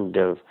kind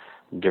of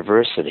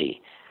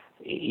diversity,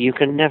 you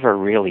can never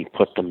really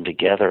put them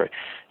together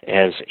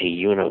as a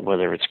unit,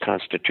 whether it's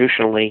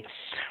constitutionally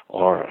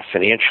or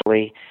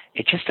financially.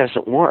 It just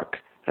doesn't work.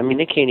 I mean,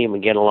 they can't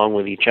even get along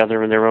with each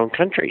other in their own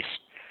countries.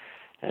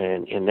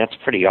 And that's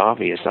pretty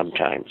obvious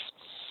sometimes.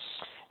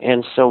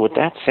 And so with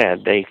that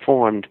said, they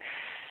formed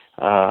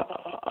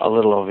a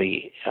little over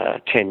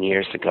 10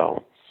 years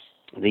ago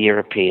the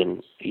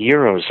European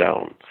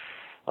Eurozone,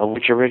 of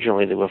which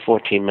originally there were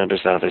 14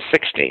 members, now there's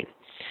 16.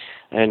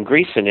 And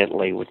Greece and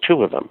Italy were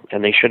two of them,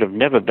 and they should have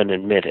never been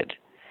admitted.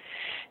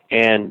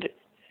 And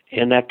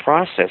in that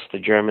process, the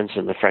Germans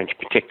and the French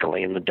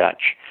particularly, and the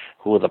Dutch,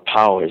 who were the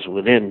powers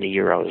within the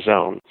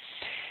Eurozone,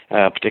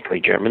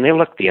 particularly German, they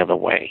looked the other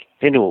way.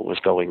 They knew what was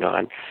going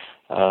on.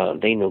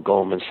 They knew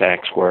Goldman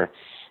Sachs were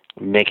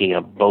making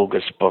up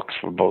bogus books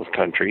for both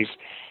countries,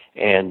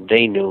 and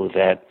they knew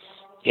that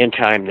in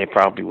time there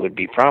probably would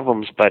be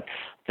problems, but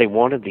they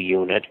wanted the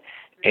unit,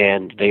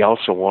 and they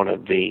also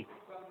wanted the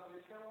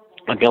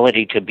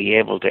ability to be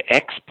able to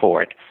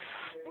export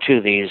to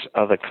these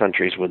other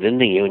countries within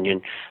the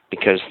Union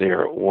because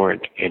there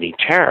weren't any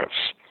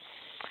tariffs.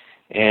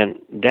 And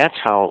that's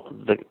how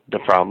the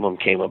problem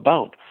came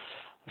about.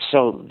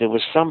 So there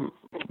was some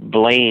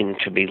blame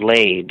to be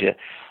laid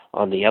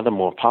on the other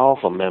more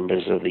powerful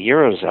members of the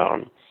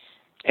Eurozone,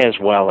 as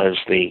well as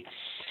the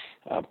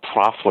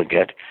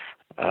profligate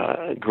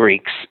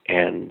Greeks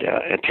and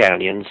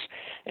Italians,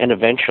 and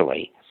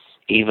eventually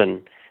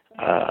even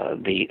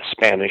the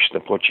Spanish, the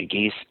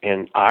Portuguese,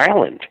 and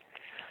Ireland,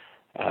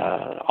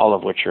 all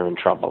of which are in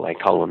trouble. I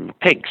call them the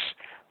pigs,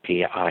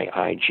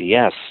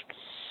 P-I-I-G-S.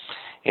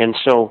 And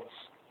so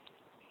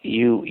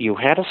you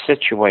had a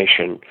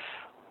situation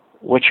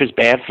which was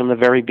bad from the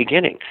very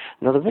beginning.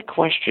 Now, the big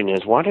question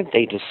is, why did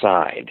they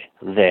decide,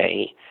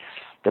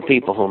 the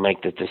people who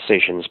make the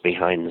decisions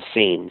behind the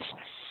scenes,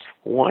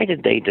 why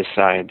did they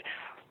decide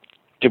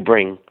to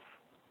bring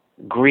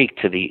Greece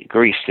to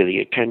the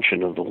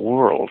attention of the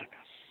world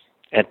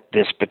at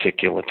this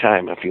particular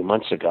time, a few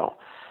months ago?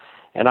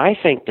 And I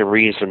think the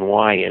reason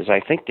why is I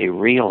think they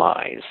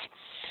realize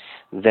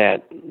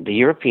that the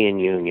European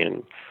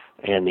Union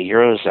and the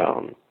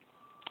Eurozone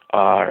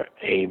are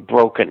a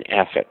broken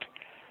effort.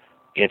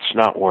 It's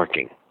not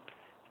working.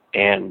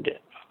 And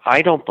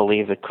I don't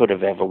believe it could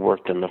have ever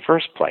worked in the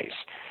first place.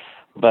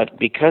 But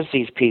because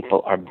these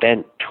people are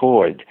bent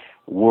toward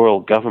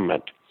world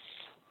government,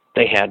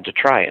 they had to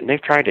try it. And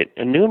they've tried it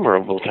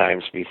innumerable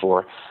times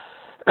before,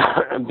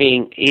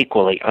 being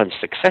equally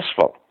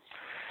unsuccessful.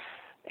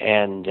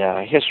 And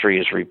history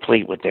is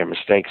replete with their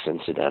mistakes,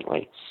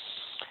 incidentally.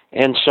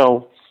 And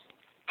so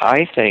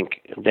I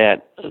think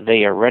that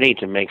they are ready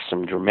to make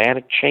some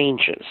dramatic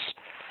changes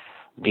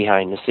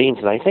behind the scenes.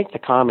 And I think the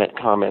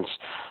comments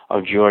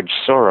of George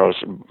Soros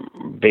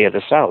bear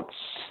this out.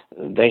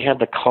 They had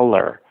the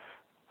color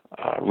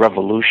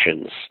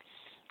revolutions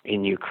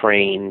in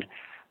Ukraine,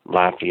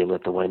 Latvia,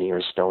 Lithuania,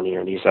 Estonia,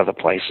 and these other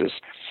places,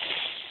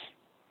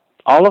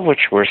 all of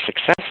which were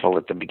successful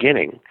at the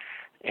beginning.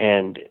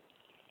 And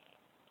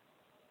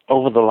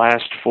over the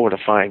last 4 to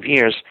 5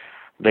 years,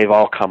 they've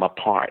all come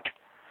apart.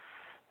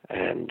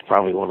 And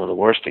probably one of the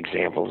worst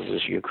examples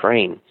is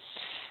Ukraine.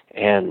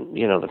 And,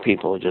 the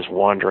people are just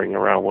wandering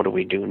around, what do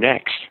we do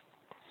next?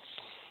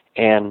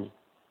 And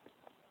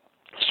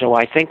so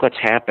I think what's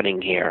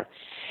happening here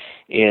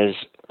is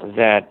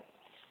that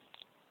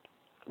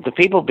the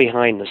people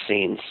behind the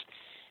scenes,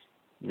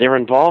 their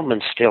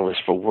involvement still is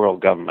for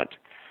world government.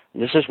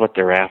 And this is what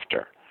they're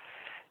after.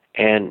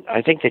 And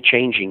I think they're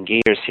changing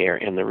gears here,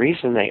 and the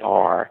reason they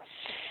are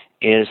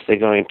is they're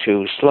going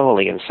to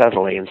slowly and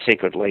subtly and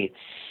secretly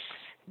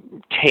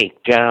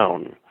take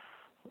down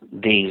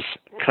these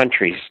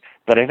countries,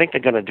 but I think they're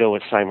going to do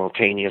it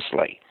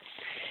simultaneously.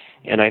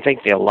 And I think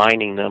they're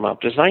lining them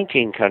up. There's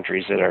 19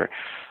 countries that are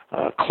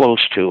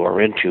close to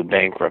or into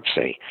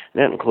bankruptcy.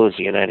 And that includes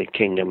the United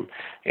Kingdom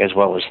as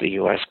well as the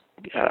U.S.,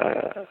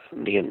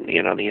 the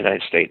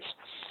United States.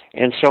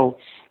 And so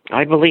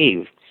I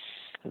believe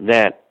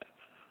that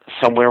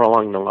somewhere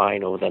along the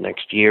line over the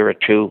next year or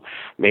two,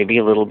 maybe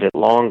a little bit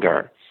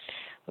longer,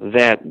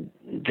 that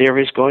there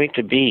is going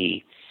to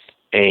be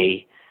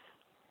a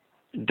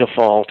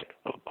default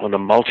on a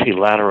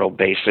multilateral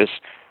basis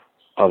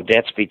of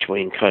debts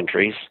between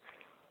countries,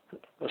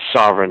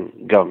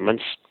 sovereign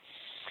governments,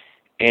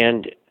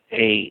 and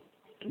a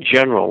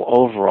general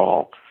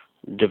overall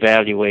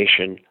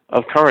devaluation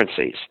of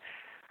currencies,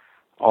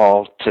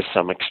 all to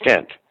some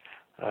extent.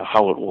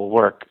 How it will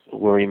work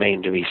will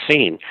remain to be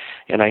seen.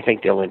 And I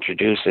think they'll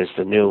introduce as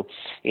the new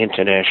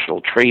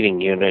international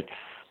trading unit,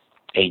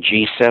 a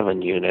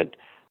G7 unit,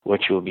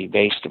 which will be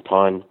based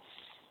upon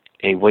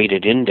a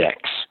weighted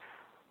index,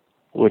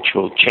 which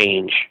will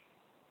change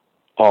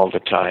all the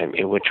time,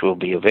 and which will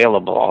be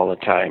available all the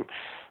time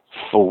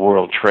for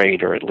world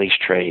trade, or at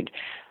least trade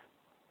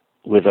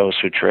with those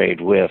who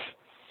trade with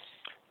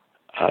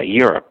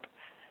Europe.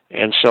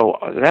 And so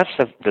that's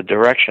the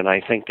direction I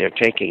think they're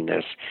taking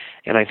this,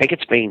 and I think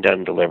it's being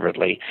done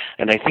deliberately,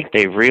 and I think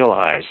they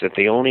realize that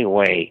the only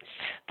way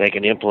they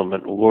can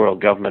implement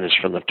world government is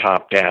from the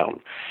top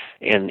down.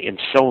 And in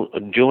so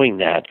doing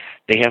that,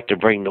 they have to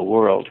bring the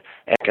world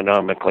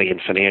economically and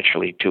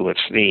financially to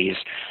its knees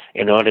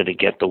in order to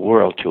get the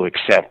world to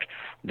accept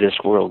this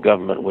world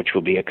government, which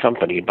will be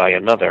accompanied by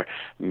another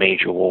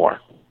major war.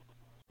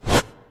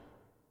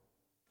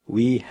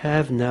 We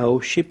have now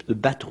shipped the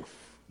baton.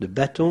 The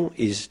baton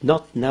is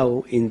not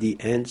now in the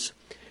hands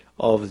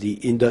of the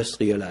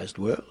industrialized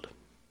world.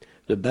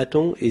 The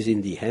baton is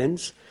in the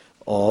hands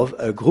of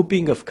a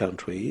grouping of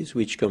countries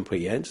which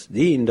comprehends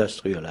the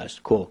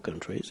industrialized core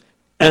countries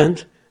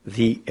and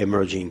the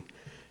emerging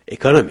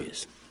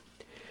economies.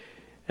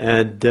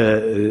 And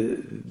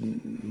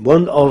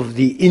one of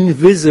the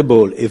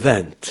invisible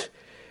events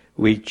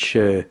which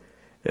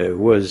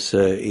was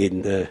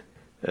in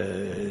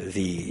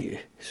the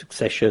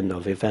succession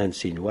of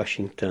events in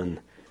Washington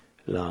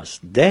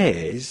last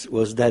days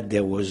was that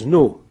there was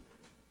no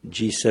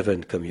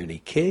G7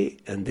 communique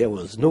and there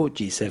was no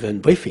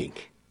G7 briefing.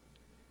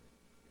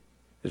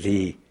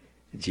 The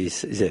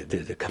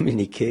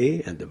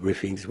communique and the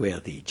briefings were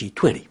the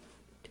G20.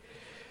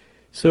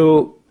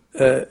 So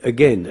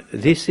again,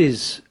 this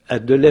is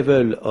at the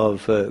level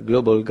of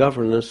global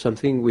governance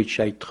something which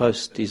I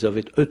trust is of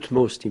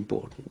utmost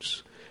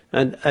importance.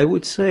 And I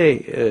would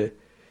say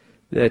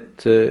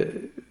that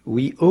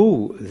we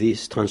owe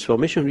this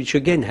transformation, which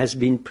again has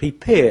been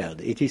prepared.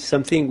 It is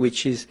something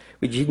which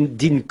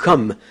didn't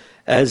come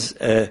as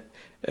a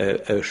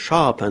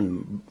sharp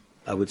and,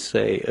 I would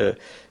say,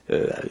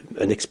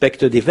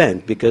 unexpected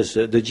event, because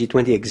the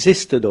G20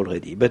 existed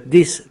already. But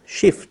this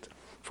shift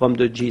from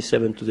the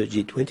G7 to the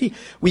G20,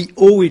 we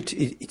owe it,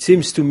 it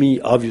seems to me,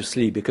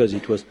 obviously, because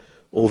it was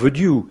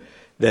overdue,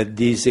 that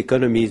these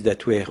economies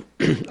that were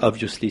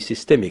obviously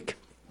systemic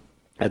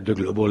at the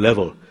global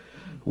level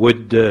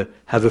would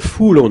have a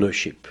full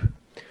ownership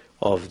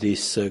of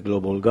this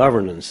global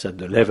governance at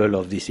the level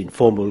of this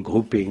informal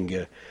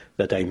grouping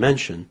that I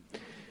mentioned.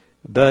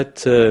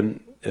 But, and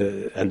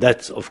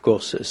that's, of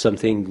course,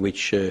 something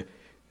which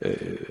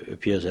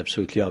appears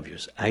absolutely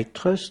obvious. I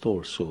trust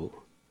also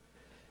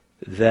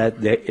that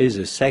there is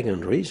a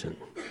second reason.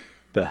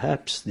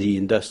 Perhaps the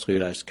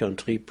industrialized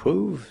country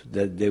proved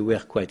that they were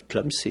quite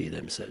clumsy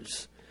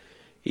themselves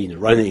in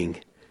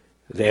running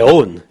their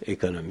own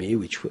economy,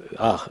 which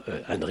are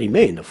and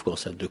remain, of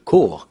course, at the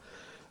core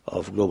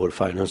of global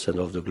finance and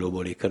of the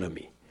global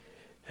economy.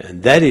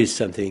 And that is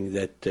something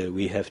that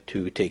we have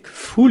to take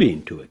fully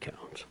into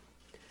account.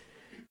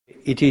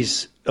 It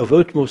is of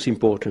utmost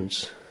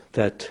importance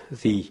that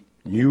the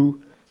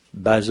new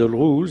Basel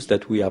rules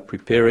that we are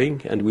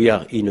preparing, and we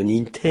are in an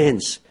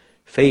intense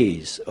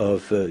phase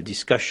of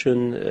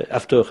discussion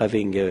after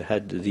having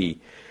had the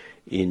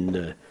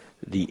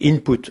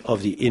input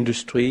of the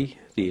industry.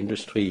 The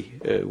industry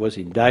was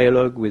in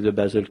dialogue with the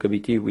Basel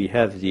Committee. We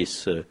have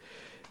this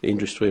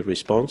industry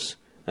response,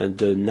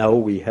 and now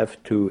we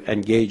have to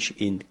engage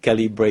in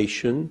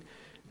calibration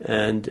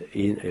and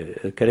in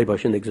a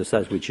calibration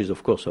exercise, which is,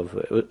 of course, of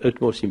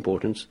utmost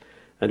importance.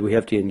 And we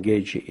have to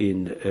engage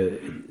in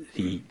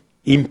the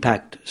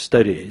impact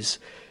studies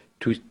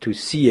to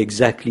see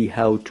exactly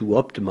how to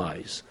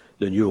optimize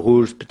the new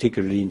rules,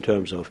 particularly in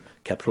terms of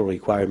capital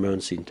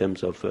requirements, in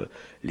terms of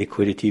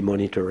liquidity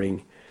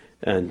monitoring,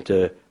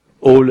 and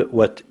all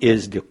what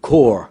is the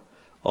core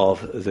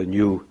of the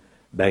new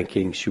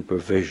banking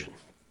supervision.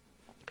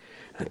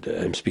 And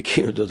I'm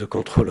speaking under the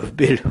control of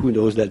Bill, who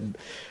knows that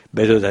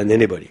better than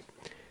anybody.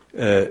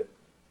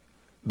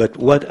 But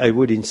what I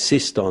would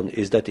insist on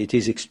is that it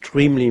is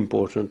extremely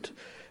important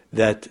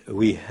that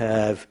we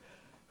have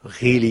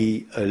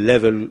really a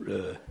level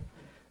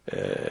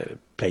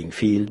playing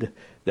field,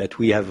 that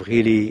we have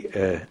really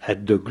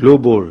at the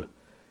global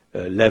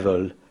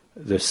level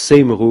the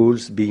same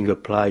rules being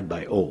applied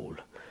by all.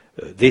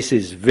 This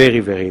is very,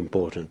 very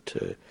important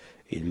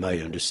in my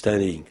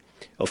understanding.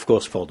 Of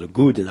course, for the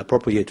good and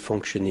appropriate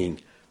functioning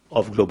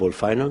of global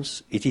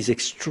finance, it is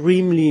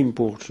extremely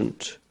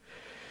important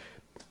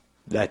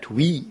that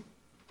we,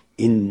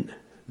 in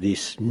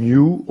this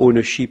new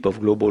ownership of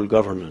global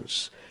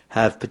governance,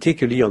 have,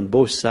 particularly on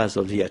both sides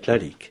of the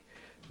Atlantic,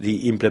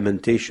 the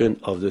implementation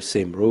of the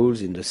same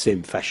rules in the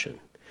same fashion.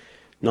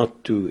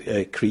 Not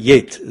to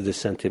create the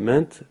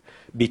sentiment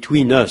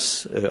between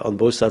us on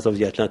both sides of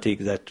the Atlantic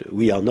that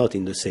we are not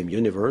in the same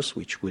universe,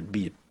 which would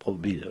be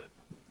probably a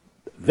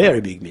very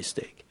big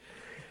mistake.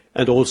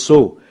 And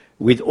also,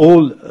 with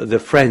all the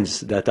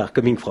friends that are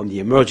coming from the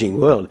emerging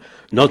world,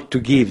 not to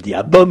give the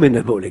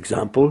abominable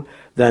example,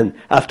 then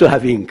after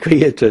having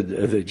created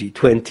the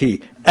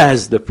G20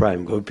 as the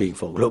prime grouping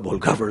for global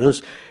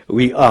governance,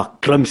 we are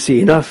clumsy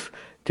enough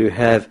to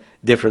have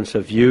difference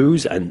of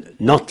views and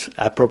not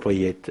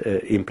appropriate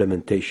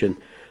implementation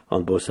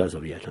on both sides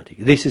of the Atlantic.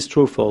 This is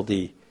true for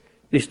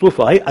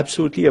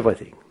absolutely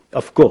everything.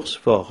 Of course,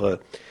 for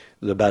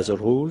the Basel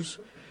rules,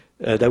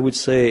 and I would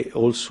say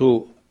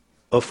also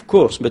of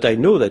course, but I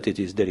know that it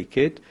is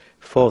delicate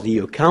for the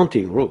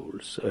accounting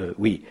rules.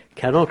 We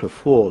cannot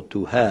afford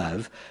to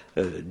have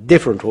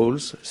different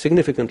rules,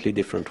 significantly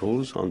different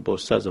rules on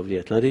both sides of the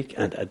Atlantic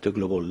and at the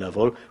global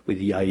level, with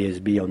the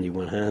ISB on the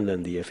one hand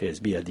and the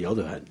FASB at the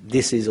other hand.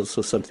 This is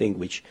also something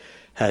which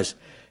has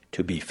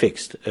to be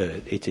fixed.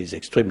 It is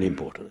extremely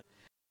important.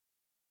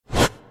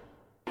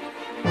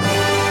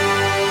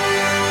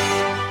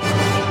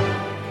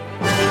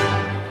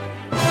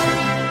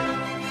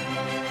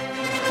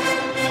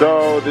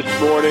 So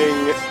this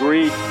morning,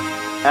 Greece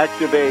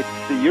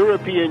activates the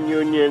European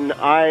Union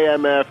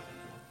IMF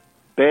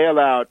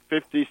bailout,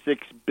 $56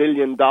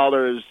 billion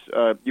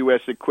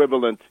U.S.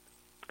 equivalent.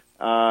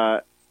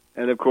 And,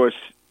 of course,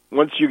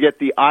 once you get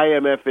the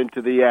IMF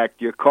into the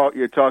act,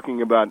 you're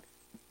talking about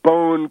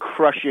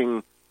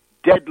bone-crushing,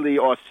 deadly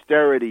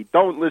austerity.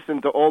 Don't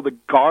listen to all the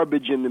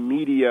garbage in the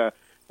media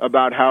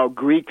about how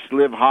Greeks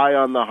live high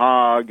on the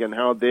hog and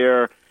how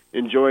they're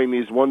enjoying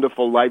these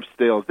wonderful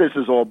lifestyles. This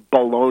is all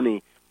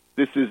baloney.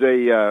 This is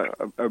a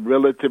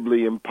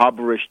relatively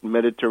impoverished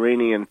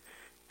Mediterranean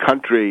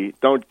country.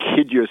 Don't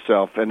kid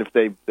yourself. And if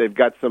they've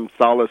got some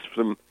solace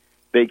from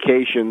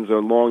vacations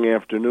or long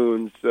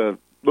afternoons,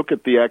 look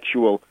at the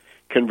actual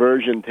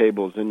conversion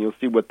tables and you'll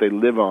see what they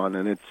live on,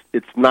 and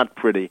it's not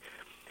pretty.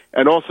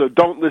 And also,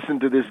 don't listen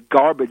to this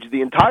garbage.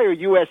 The entire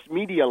U.S.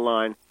 media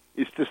line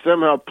is to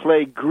somehow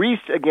play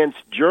Greece against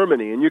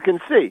Germany, and you can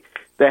see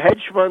the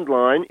hedge fund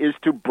line is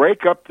to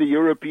break up the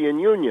European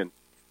Union.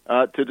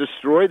 To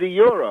destroy the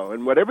euro.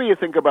 And whatever you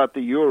think about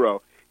the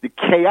euro, the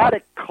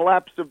chaotic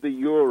collapse of the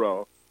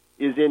euro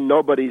is in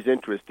nobody's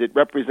interest. It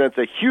represents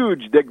a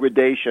huge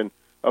degradation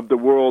of the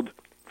world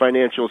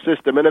financial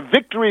system and a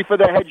victory for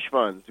the hedge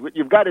funds. What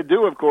you've got to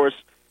do, of course,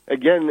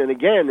 again and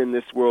again in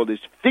this world is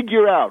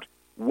figure out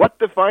what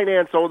the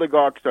finance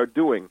oligarchs are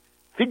doing.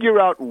 Figure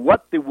out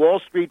what the Wall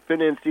Street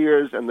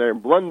financiers and their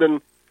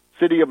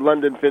City of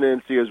London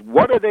financiers,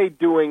 what are they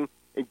doing,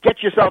 and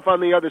get yourself on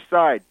the other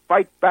side.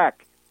 Fight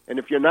back. And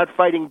if you're not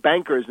fighting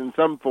bankers in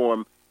some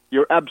form,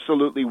 you're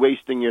absolutely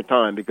wasting your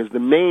time, because the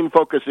main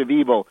focus of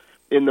evil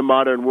in the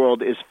modern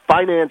world is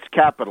finance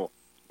capital.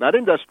 Not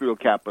industrial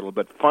capital,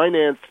 but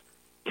finance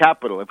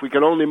capital. If we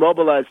can only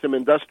mobilize some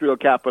industrial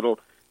capital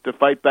to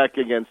fight back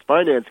against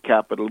finance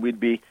capital, we'd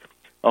be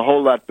a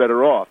whole lot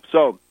better off.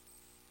 So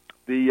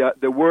the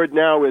word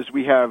now is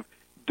we have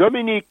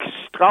Dominique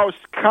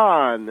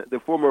Strauss-Kahn, the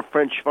former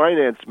French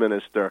finance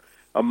minister,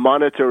 a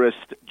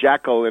monetarist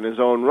jackal in his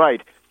own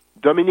right.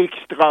 Dominique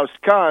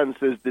Strauss-Kahn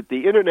says that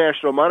the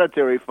International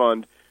Monetary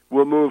Fund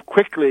will move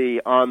quickly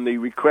on the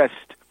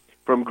request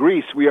from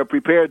Greece. We are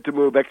prepared to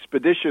move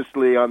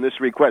expeditiously on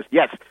this request.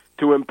 Yes,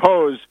 to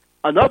impose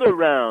another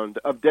round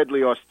of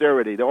deadly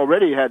austerity. They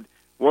already had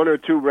one or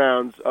two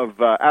rounds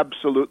of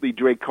absolutely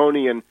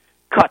draconian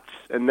cuts,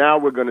 and now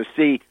we're going to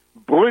see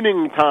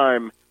burning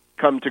time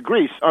come to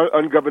Greece,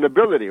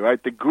 ungovernability,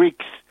 right? The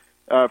Greeks,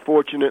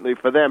 fortunately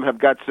for them, have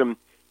got some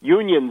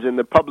unions in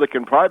the public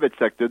and private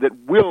sector that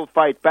will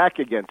fight back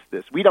against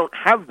this. We don't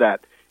have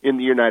that in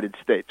the United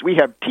States. We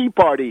have Tea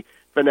Party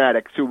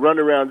fanatics who run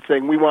around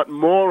saying, we want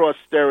more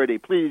austerity.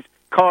 Please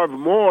carve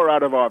more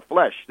out of our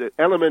flesh. The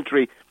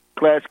elementary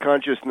class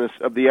consciousness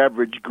of the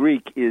average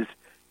Greek is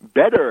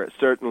better,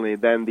 certainly,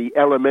 than the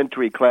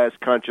elementary class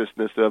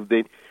consciousness of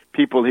the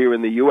people here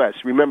in the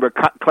U.S. Remember,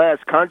 class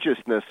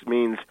consciousness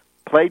means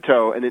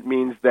Plato, and it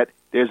means that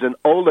there's an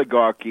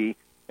oligarchy,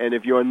 and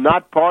if you're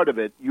not part of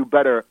it, you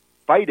better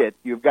fight it.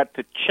 You've got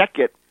to check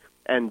it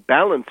and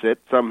balance it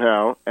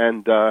somehow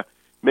and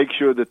make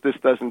sure that this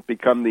doesn't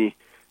become the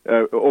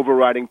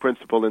overriding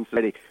principle in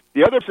society.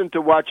 The other person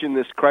to watch in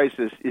this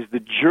crisis is the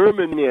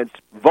German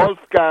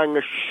Wolfgang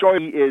Schäuble.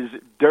 He is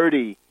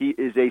dirty. He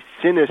is a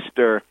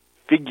sinister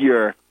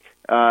figure.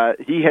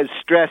 He has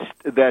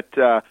stressed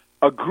that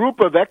a group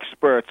of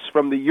experts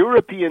from the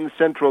European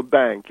Central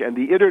Bank and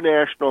the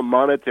International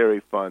Monetary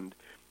Fund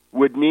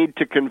would need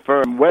to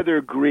confirm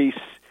whether Greece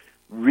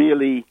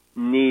really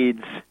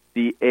needs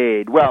the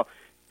aid. Well,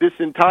 this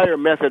entire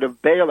method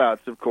of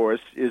bailouts, of course,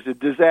 is a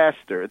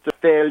disaster. It's a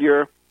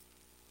failure.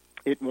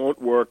 It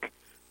won't work.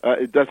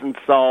 It doesn't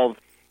solve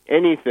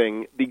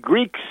anything. The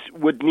Greeks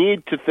would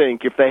need to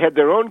think, if they had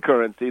their own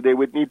currency, they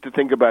would need to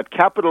think about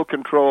capital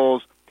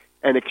controls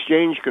and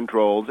exchange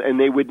controls, and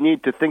they would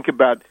need to think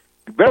about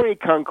very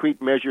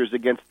concrete measures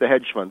against the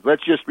hedge funds.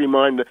 Let's just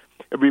remind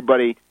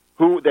everybody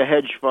who the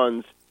hedge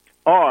funds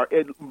are.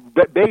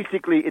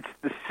 Basically, it's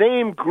the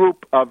same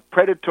group of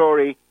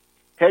predatory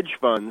hedge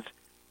funds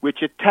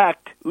which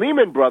attacked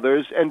Lehman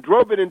Brothers and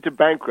drove it into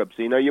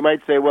bankruptcy. Now, you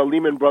might say, well,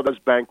 Lehman Brothers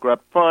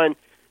bankrupt, fine,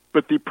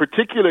 but the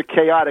particular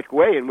chaotic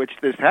way in which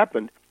this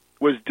happened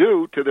was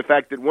due to the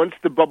fact that once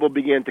the bubble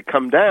began to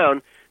come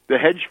down, the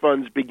hedge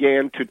funds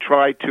began to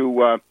try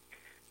to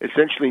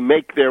essentially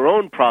make their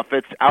own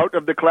profits out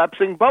of the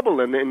collapsing bubble.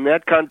 And in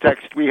that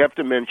context, we have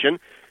to mention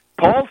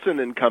Paulson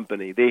and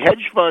Company, the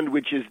hedge fund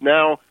which is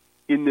now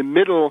in the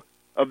middle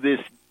of this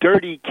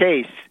dirty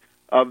case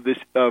of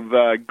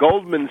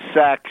Goldman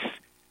Sachs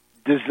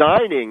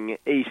designing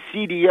a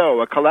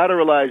CDO, a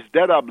collateralized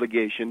debt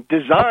obligation,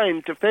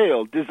 designed to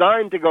fail,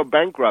 designed to go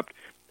bankrupt,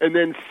 and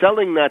then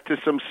selling that to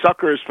some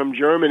suckers from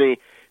Germany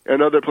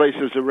and other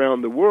places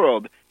around the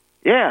world.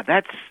 Yeah,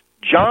 that's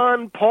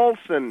John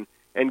Paulson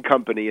and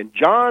company. And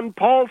John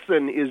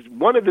Paulson is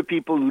one of the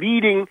people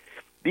leading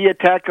the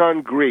attack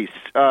on Greece.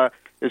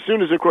 As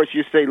soon as, of course,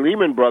 you say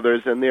Lehman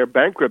Brothers and their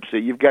bankruptcy,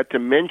 you've got to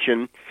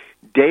mention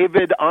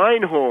David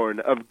Einhorn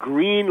of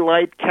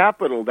Greenlight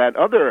Capital, that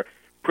other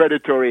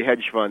predatory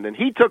hedge fund. And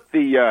he took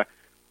the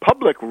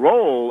public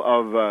role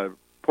of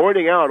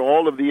pointing out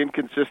all of the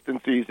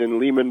inconsistencies in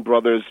Lehman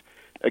Brothers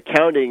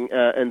accounting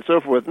and so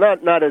forth,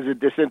 not as a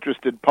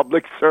disinterested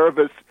public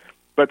service,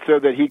 but so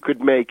that he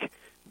could make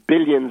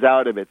billions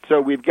out of it.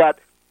 So we've got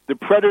the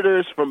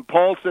predators from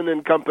Paulson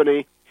and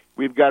company.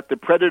 We've got the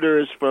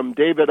predators from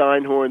David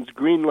Einhorn's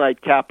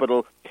Greenlight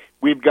Capital.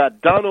 We've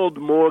got Donald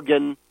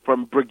Morgan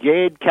from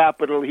Brigade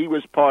Capital. He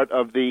was part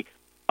of the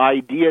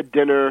idea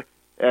dinner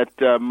at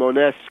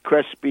Moness,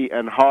 Crespi,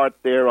 and Hart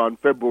there on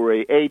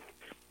February 8th.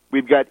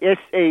 We've got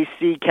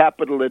SAC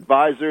Capital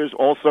Advisors,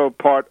 also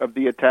part of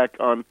the attack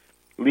on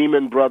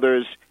Lehman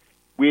Brothers.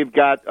 We've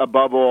got,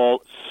 above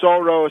all,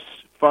 Soros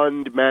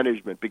Fund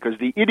Management, because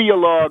the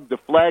ideologue, the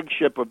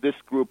flagship of this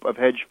group of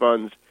hedge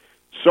funds,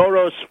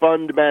 Soros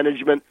Fund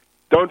Management,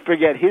 don't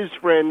forget his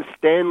friend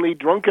Stanley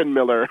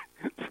Druckenmiller,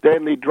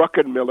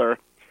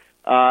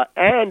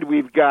 and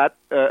we've got,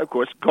 of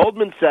course,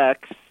 Goldman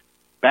Sachs,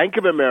 Bank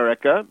of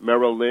America,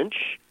 Merrill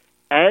Lynch,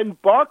 and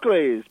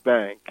Barclays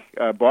Bank.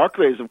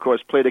 Barclays, of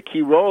course, played a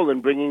key role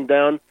in bringing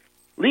down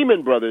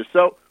Lehman Brothers.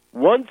 So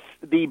once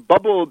the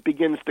bubble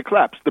begins to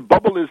collapse, the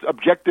bubble is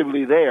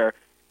objectively there.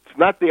 It's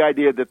not the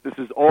idea that this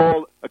is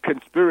all a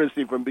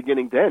conspiracy from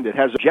beginning to end. It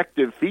has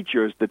objective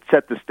features that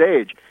set the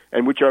stage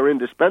and which are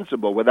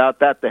indispensable. Without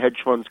that, the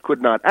hedge funds could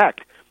not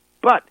act.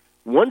 But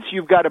once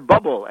you've got a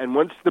bubble, and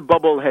once the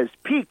bubble has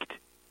peaked,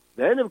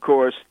 then, of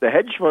course, the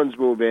hedge funds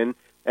move in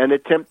and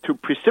attempt to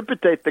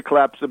precipitate the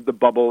collapse of the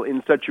bubble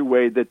in such a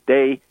way that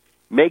they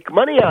make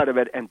money out of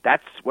it. And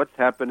that's what's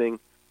happening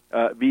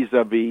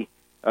vis-a-vis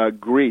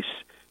Greece.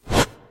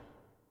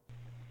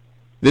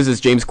 This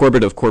is James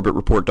Corbett of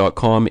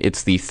CorbettReport.com.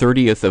 It's the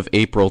 30th of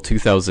April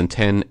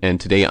 2010,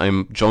 and today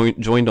I'm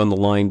joined on the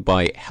line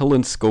by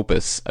Helen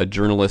Skopis, a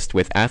journalist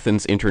with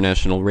Athens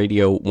International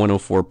Radio,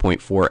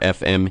 104.4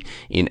 FM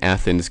in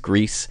Athens,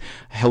 Greece.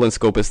 Helen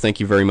Skopis, thank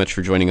you very much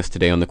for joining us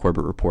today on the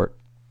Corbett Report.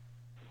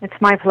 It's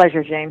my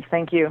pleasure, James.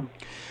 Thank you.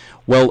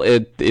 Well,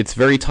 it's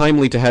very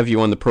timely to have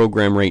you on the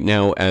program right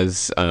now,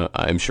 as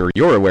I'm sure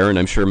you're aware, and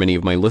I'm sure many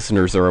of my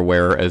listeners are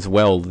aware as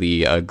well.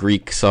 The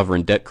Greek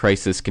sovereign debt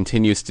crisis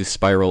continues to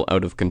spiral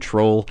out of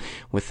control,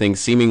 with things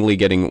seemingly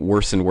getting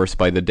worse and worse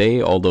by the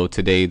day, although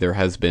today there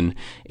has been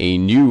a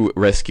new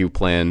rescue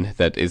plan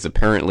that is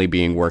apparently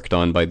being worked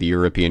on by the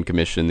European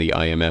Commission, the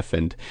IMF,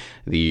 and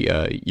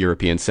the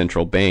European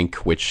Central Bank,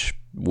 which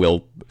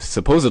will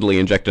supposedly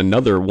inject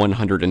another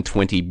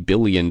 $120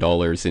 billion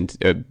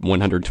into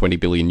 120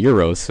 billion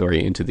euros,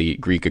 into the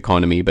Greek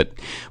economy. But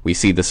we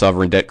see the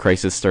sovereign debt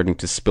crisis starting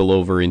to spill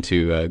over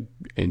into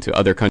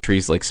other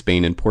countries like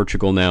Spain and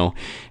Portugal now,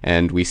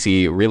 and we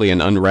see really an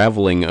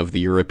unraveling of the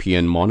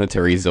European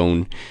monetary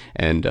zone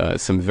and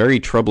some very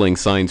troubling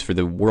signs for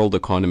the world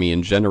economy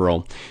in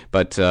general.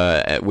 But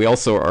we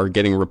also are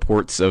getting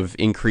reports of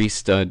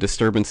increased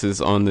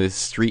disturbances on the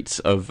streets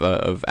of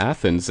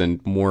Athens and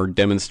more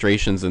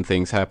demonstrations and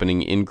things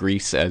happening in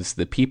Greece as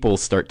the people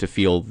start to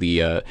feel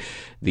the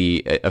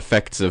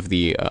effects of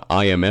the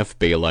IMF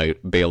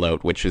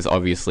bailout, which is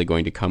obviously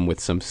going to come with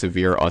some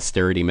severe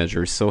austerity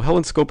measures. So,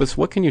 Helen Skopis,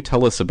 what can you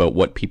tell us about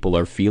what people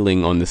are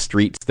feeling on the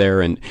streets there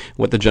and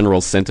what the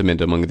general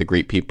sentiment among the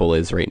Greek people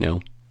is right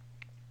now?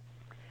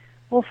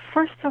 Well,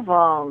 first of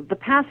all, the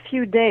past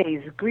few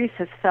days,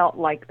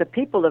 the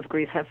people of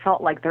Greece have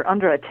felt like they're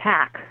under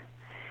attack.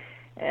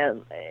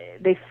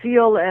 They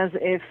feel as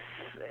if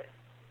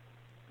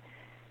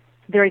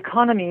their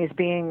economy is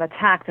being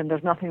attacked and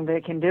there's nothing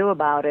they can do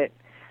about it.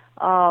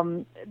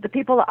 The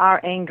people are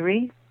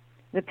angry.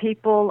 The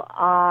people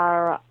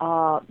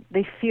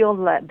they feel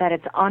that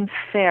it's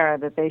unfair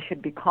that they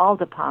should be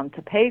called upon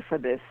to pay for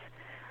this,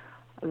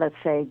 let's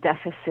say,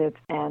 deficit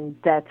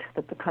and debt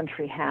that the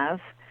country has.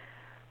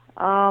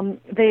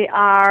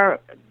 The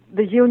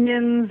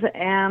unions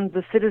and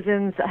the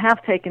citizens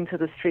have taken to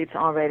the streets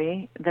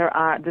already.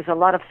 There's a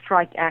lot of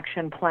strike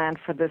action planned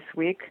for this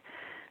week.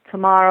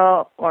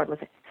 Tomorrow, or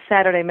let's say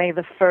Saturday, May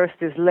the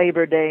 1st, is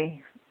Labor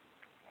Day,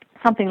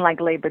 something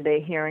like Labor Day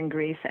here in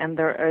Greece, and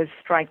there is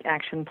strike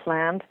action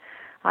planned.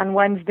 On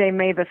Wednesday,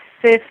 May the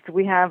 5th,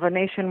 we have a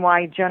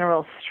nationwide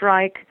general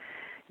strike.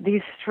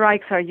 These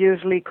strikes are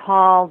usually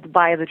called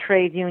by the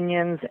trade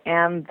unions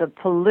and the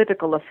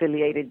political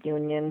affiliated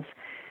unions,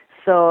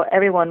 so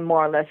everyone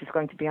more or less is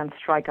going to be on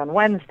strike on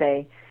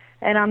Wednesday.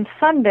 And on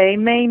Sunday,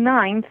 May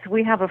 9th,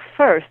 we have a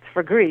first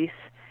for Greece.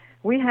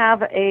 We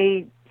have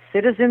a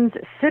citizens'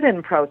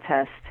 sit-in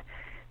protest.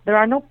 There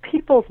are no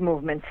people's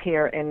movements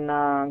here in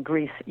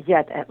Greece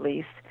yet, at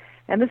least.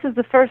 And this is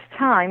the first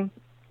time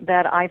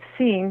that I've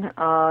seen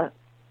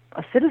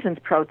a citizens'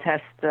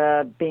 protest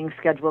being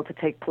scheduled to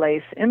take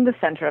place in the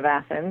center of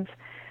Athens,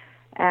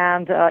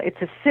 and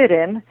it's a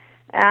sit-in,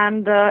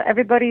 and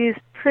everybody's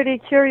pretty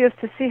curious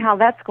to see how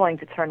that's going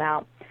to turn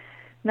out.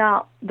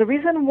 Now, the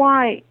reason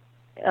why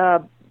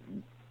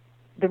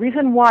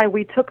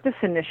we took this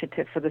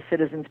initiative for the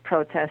citizens'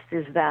 protest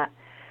is that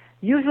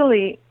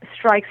usually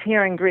strikes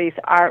here in Greece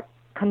are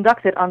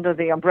conducted under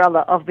the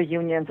umbrella of the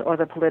unions or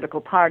the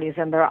political parties,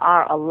 and there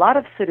are a lot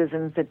of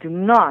citizens that do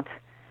not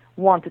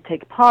want to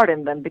take part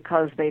in them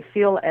because they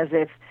feel as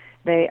if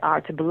they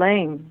are to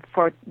blame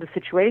for the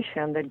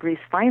situation that Greece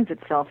finds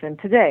itself in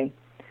today.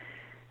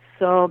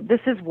 So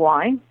this is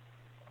why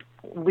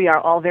we are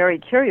all very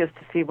curious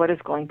to see what is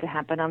going to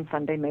happen on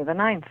Sunday, May the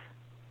 9th.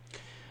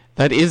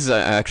 That is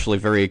actually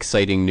very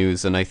exciting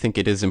news, and I think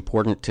it is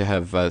important to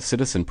have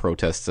citizen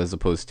protests as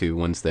opposed to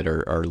ones that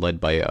are led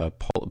by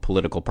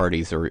political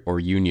parties or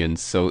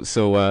unions. So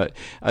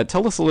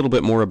tell us a little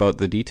bit more about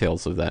the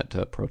details of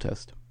that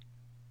protest.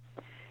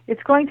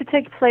 It's going to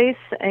take place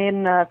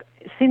in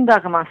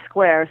Syntagma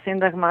Square.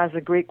 Syntagma is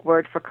a Greek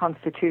word for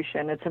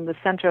constitution. It's in the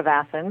center of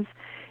Athens.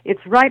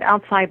 It's right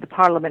outside the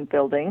Parliament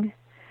building.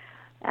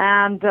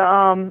 And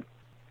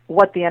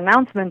what the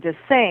announcement is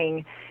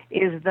saying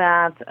is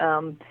that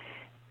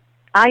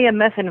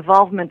IMF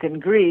involvement in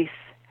Greece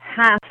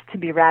has to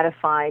be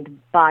ratified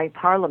by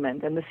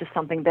Parliament, and this is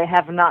something they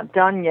have not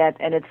done yet,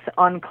 and it's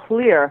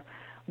unclear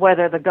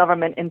whether the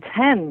government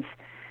intends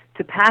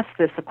to pass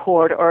this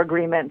accord or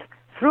agreement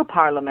through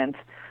Parliament.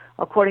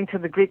 According to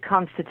the Greek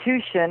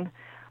constitution,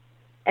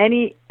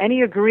 any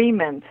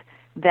agreement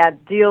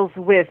that deals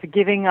with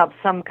giving up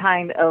some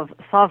kind of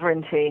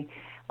sovereignty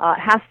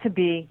has to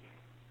be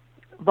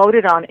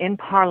voted on in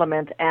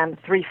Parliament, and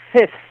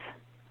three-fifths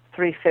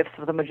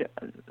of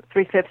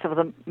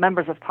the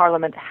members of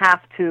Parliament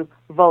have to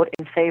vote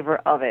in favor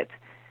of it,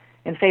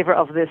 in favor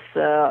of this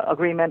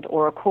agreement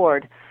or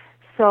accord.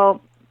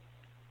 So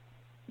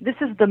this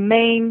is the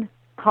main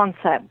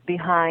concept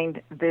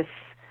behind this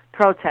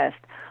protest.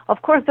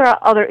 Of course, there are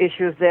other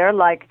issues there,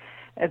 like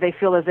they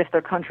feel as if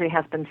their country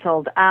has been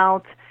sold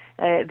out.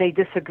 They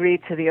disagree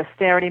to the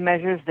austerity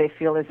measures. They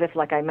feel as if,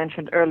 like I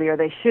mentioned earlier,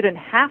 they shouldn't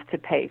have to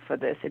pay for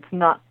this. It's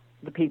not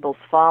the people's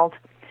fault.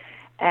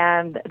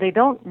 And they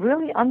don't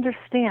really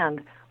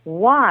understand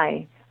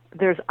why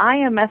there's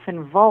IMF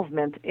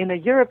involvement in a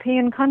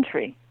European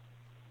country.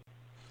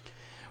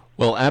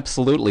 Well,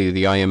 absolutely.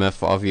 The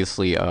IMF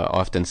obviously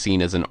often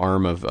seen as an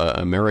arm of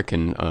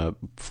American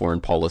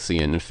foreign policy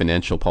and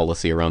financial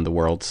policy around the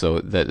world. So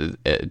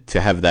that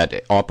to have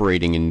that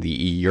operating in the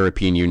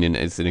European Union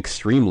is an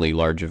extremely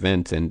large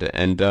event,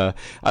 and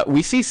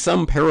we see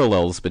some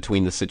parallels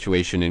between the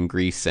situation in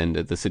Greece and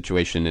the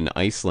situation in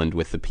Iceland,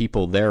 with the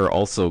people there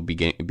also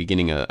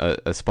beginning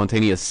a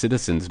spontaneous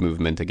citizens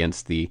movement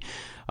against the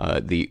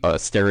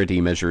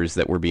austerity measures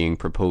that were being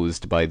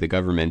proposed by the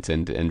government,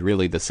 and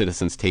really the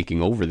citizens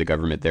taking over the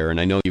government there. And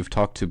I know you've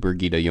talked to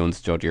Birgitta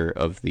Jónsdóttir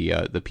of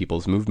the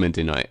People's Movement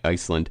in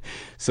Iceland.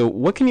 So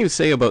what can you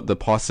say about the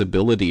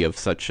possibility of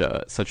such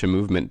a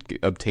movement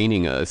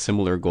obtaining a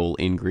similar goal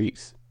in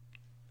Greece?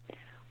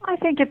 I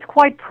think it's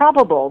quite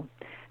probable.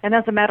 And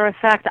as a matter of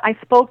fact, I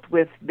spoke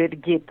with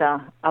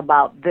Birgitta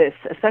about this,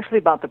 especially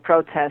about the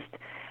protest.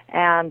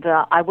 And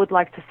I would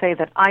like to say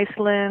that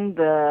Iceland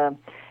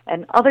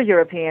and other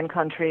European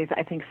countries,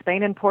 I think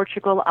Spain and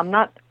Portugal, I'm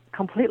not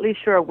completely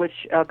sure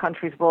which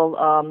countries will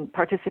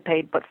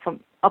participate, but from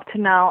up to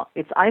now,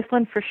 it's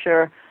Iceland for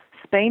sure,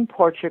 Spain,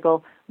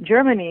 Portugal,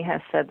 Germany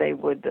has said they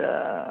would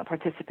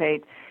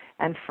participate,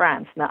 and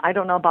France. Now, I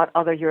don't know about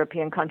other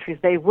European countries.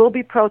 They will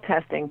be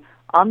protesting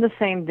on the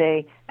same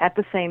day, at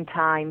the same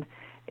time,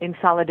 in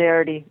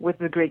solidarity with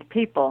the Greek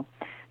people.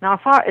 Now,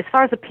 as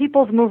far as the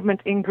people's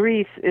movement in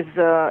Greece is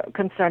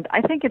concerned,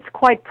 I think it's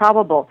quite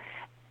probable.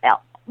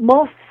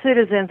 Most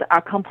citizens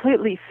are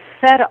completely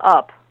fed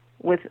up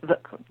with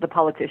the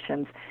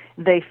politicians.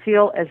 They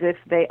feel as if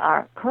they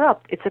are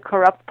corrupt. It's a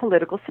corrupt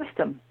political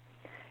system.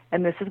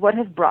 And this is what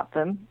has brought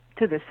them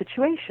to this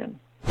situation.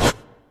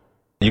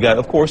 You got,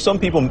 of course, some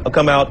people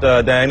come out,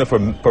 Diana,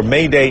 for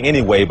May Day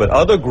anyway, but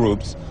other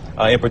groups,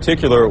 in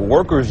particular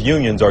workers'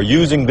 unions, are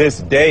using this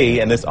day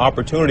and this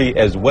opportunity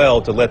as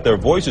well to let their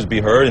voices be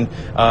heard, and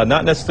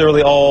not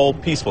necessarily all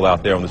peaceful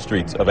out there on the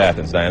streets of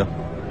Athens, Diana.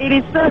 It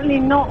is certainly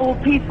not all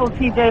peaceful,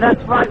 TJ,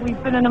 that's right.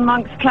 We've been in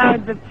amongst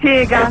clouds of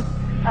tear gas.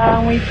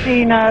 We've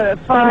seen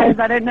fires.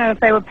 I don't know if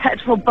they were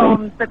petrol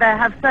bombs, but there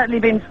have certainly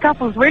been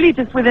scuffles really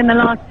just within the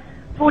last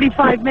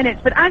 45 minutes.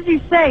 But as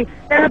you say,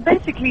 there are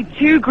basically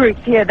two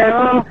groups here.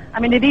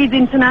 It is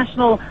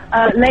International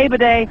Labour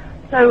Day,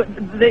 so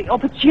the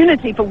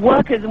opportunity for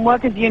workers and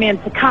workers'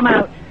 unions to come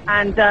out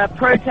and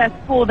protest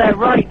for their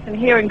rights. And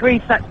here in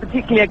Greece, that's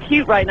particularly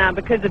acute right now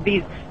because of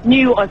these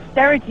new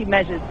austerity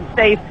measures to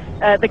save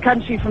the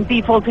country from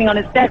defaulting on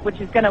its debt,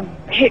 which is going to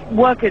hit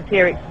workers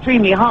here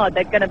extremely hard.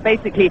 They're going to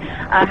basically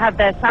have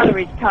their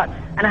salaries cut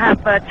and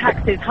have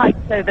taxes hiked,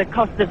 so the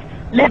cost of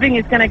living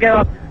is going to go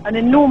up an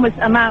enormous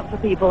amount for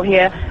people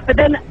here. But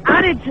then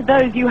added to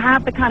those, you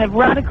have the kind of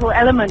radical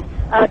element,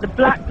 the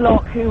black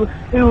bloc, who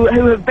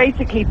have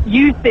basically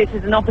used this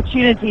as an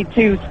opportunity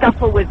to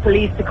scuffle with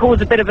police, to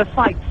cause a bit of a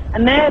fight.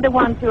 And they're the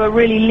ones who are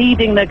really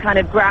leading the kind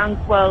of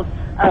groundswell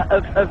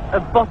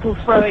of bottle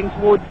throwing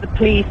towards the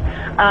police,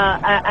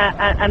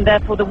 and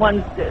therefore the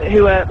ones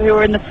who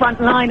are in the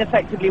front line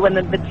effectively when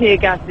the tear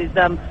gas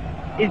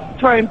is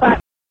thrown back.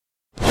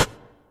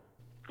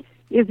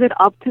 Is it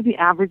up to the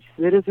average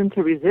citizen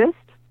to resist?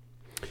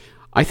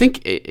 I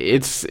think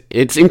it's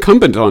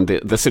incumbent on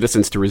the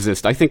citizens to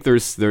resist. I think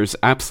there's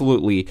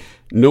absolutely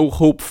no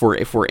hope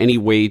for any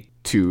way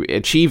to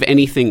achieve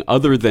anything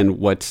other than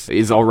what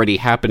is already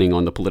happening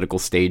on the political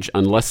stage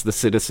unless the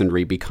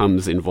citizenry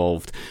becomes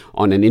involved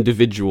on an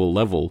individual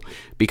level.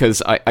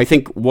 Because I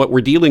think what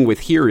we're dealing with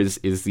here is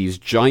these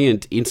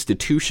giant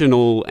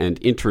institutional and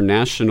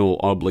international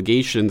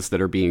obligations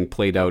that are being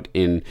played out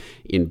in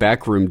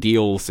backroom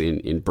deals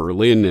in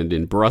Berlin and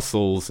in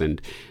Brussels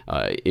and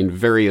in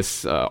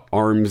various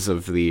arms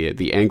of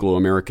the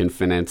Anglo-American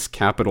finance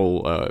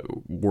capital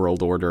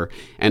world order.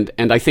 And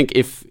I think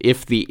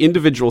if the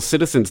individual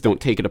citizens don't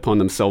take it upon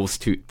themselves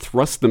to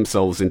thrust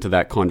themselves into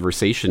that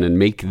conversation and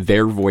make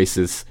their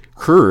voices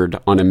heard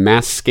on a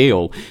mass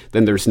scale,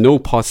 then there's no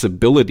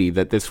possibility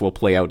that this will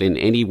play out in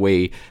any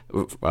way,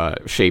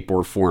 shape,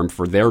 or form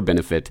for their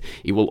benefit.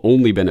 It will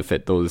only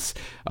benefit those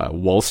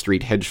Wall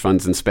Street hedge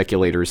funds and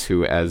speculators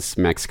who, as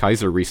Max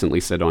Keiser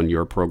recently said on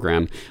your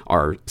program,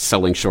 are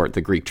selling short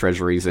the Greek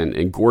treasuries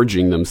and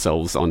gorging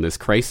themselves on this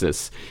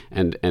crisis.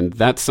 And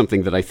that's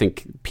something that I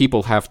think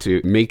people have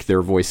to make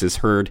their voices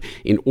heard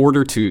in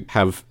order to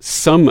have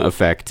some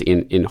effect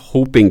in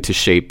hoping to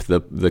shape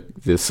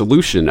the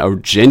solution, a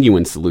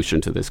genuine solution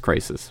to this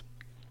crisis.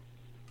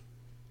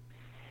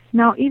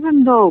 Now,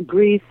 even though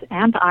Greece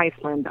and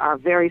Iceland are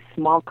very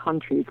small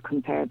countries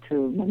compared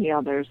to many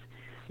others,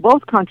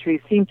 both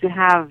countries seem to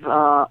have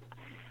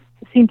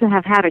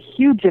had a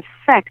huge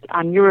effect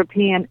on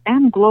European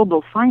and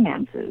global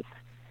finances.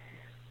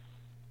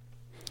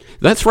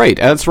 That's right.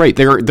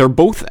 They're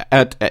both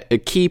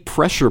at key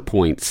pressure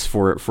points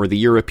for the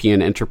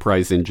European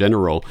enterprise in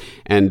general,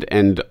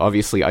 and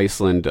obviously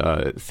Iceland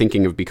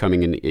thinking of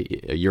becoming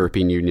a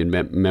European Union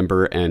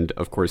member, and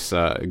of course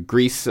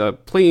Greece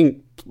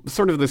playing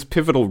sort of this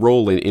pivotal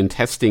role in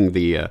testing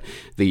the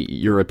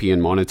European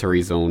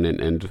monetary zone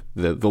and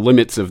the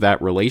limits of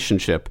that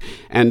relationship.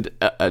 And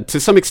to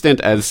some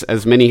extent,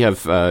 as many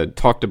have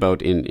talked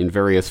about in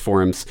various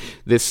forums,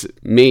 this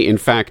may in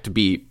fact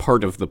be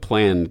part of the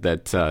plan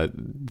that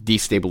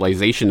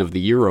destabilization of the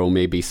euro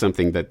may be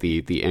something that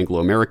the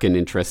Anglo-American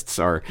interests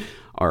are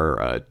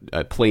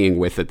playing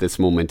with at this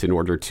moment in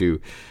order to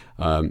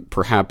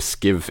perhaps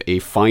give a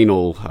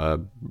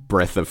final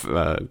breath of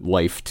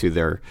life to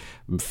their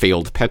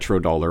failed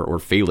petrodollar or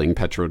failing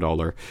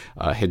petrodollar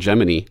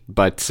hegemony.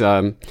 But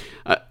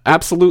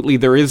absolutely,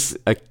 there is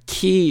a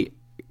key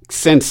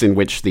sense in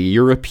which the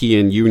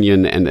European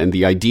Union and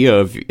the idea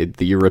of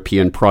the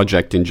European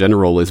project in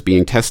general is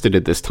being tested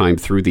at this time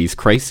through these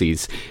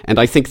crises. And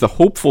I think the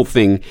hopeful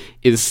thing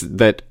is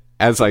that,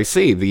 as I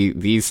say,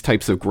 these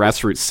types of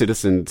grassroots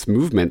citizens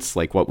movements,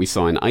 like what we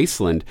saw in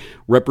Iceland,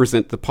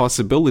 represent the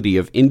possibility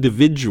of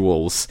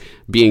individuals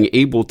being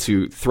able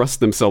to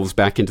thrust themselves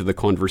back into the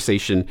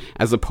conversation,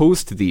 as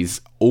opposed to these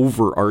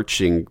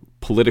overarching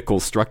political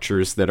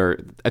structures that are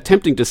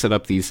attempting to set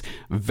up these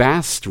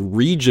vast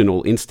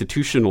regional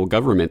institutional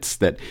governments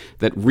that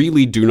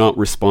really do not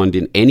respond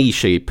in any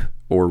shape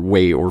or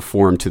way or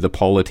form to the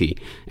polity.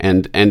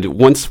 And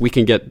once we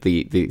can get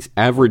the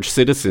average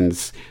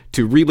citizens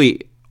to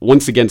really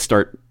once again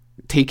start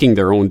taking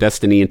their own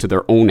destiny into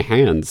their own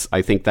hands,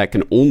 I think that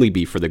can only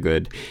be for the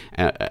good,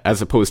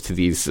 as opposed to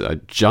these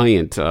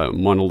giant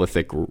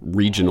monolithic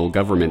regional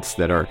governments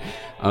that are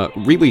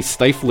really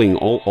stifling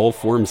all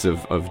forms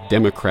of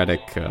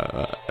democratic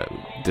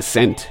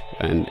dissent.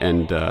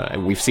 And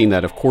we've seen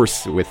that, of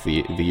course, with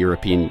the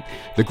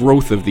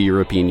growth of the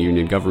European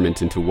Union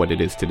government into what it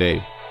is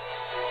today.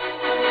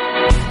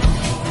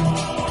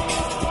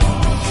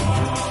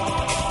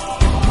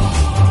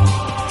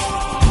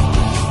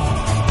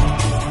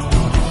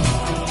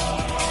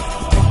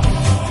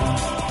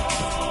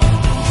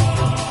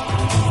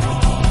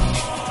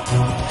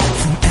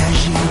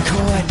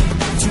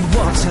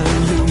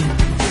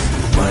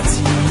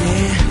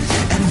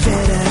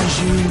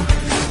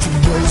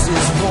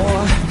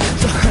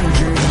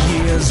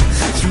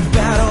 Through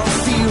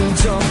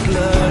battlefields of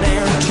blood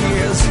and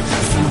tears,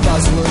 through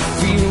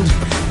Bosworth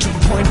Field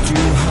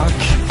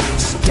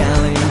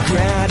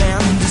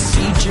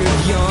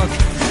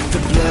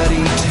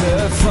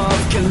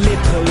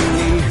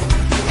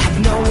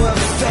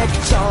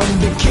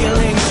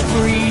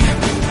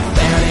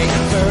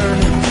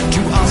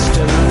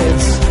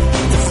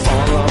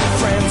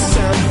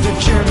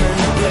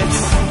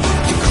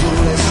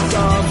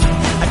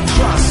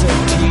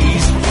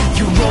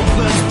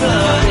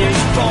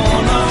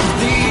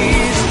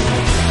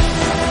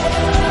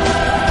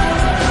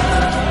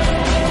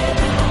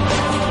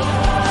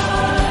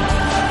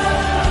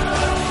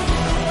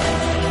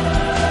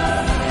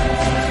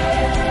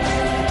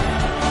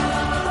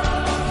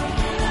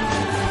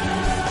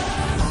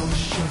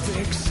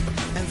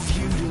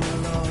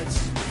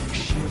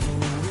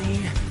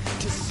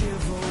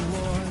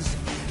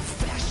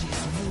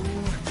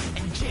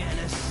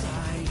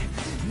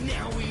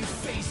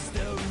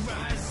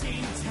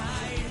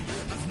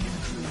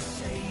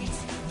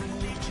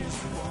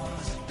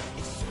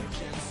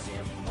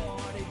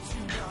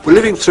We're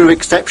living through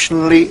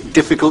exceptionally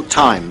difficult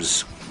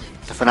times.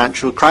 The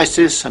financial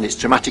crisis and its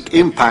dramatic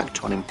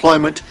impact on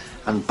employment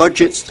and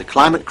budgets, the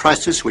climate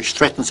crisis which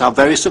threatens our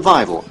very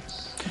survival,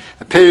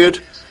 a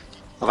period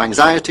of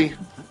anxiety,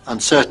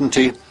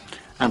 uncertainty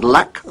and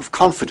lack of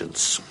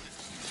confidence.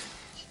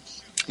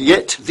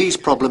 Yet these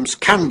problems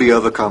can be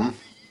overcome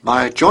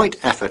by a joint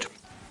effort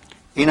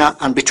in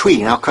and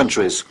between our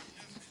countries.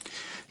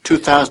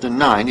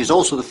 2009 is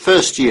also the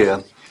first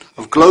year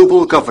of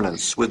global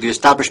governance with the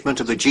establishment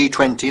of the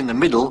G20 in the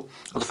middle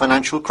of the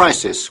financial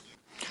crisis.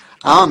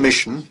 Our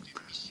mission,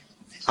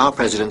 our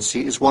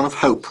presidency, is one of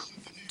hope,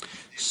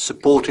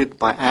 supported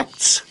by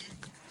acts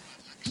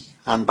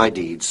and by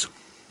deeds.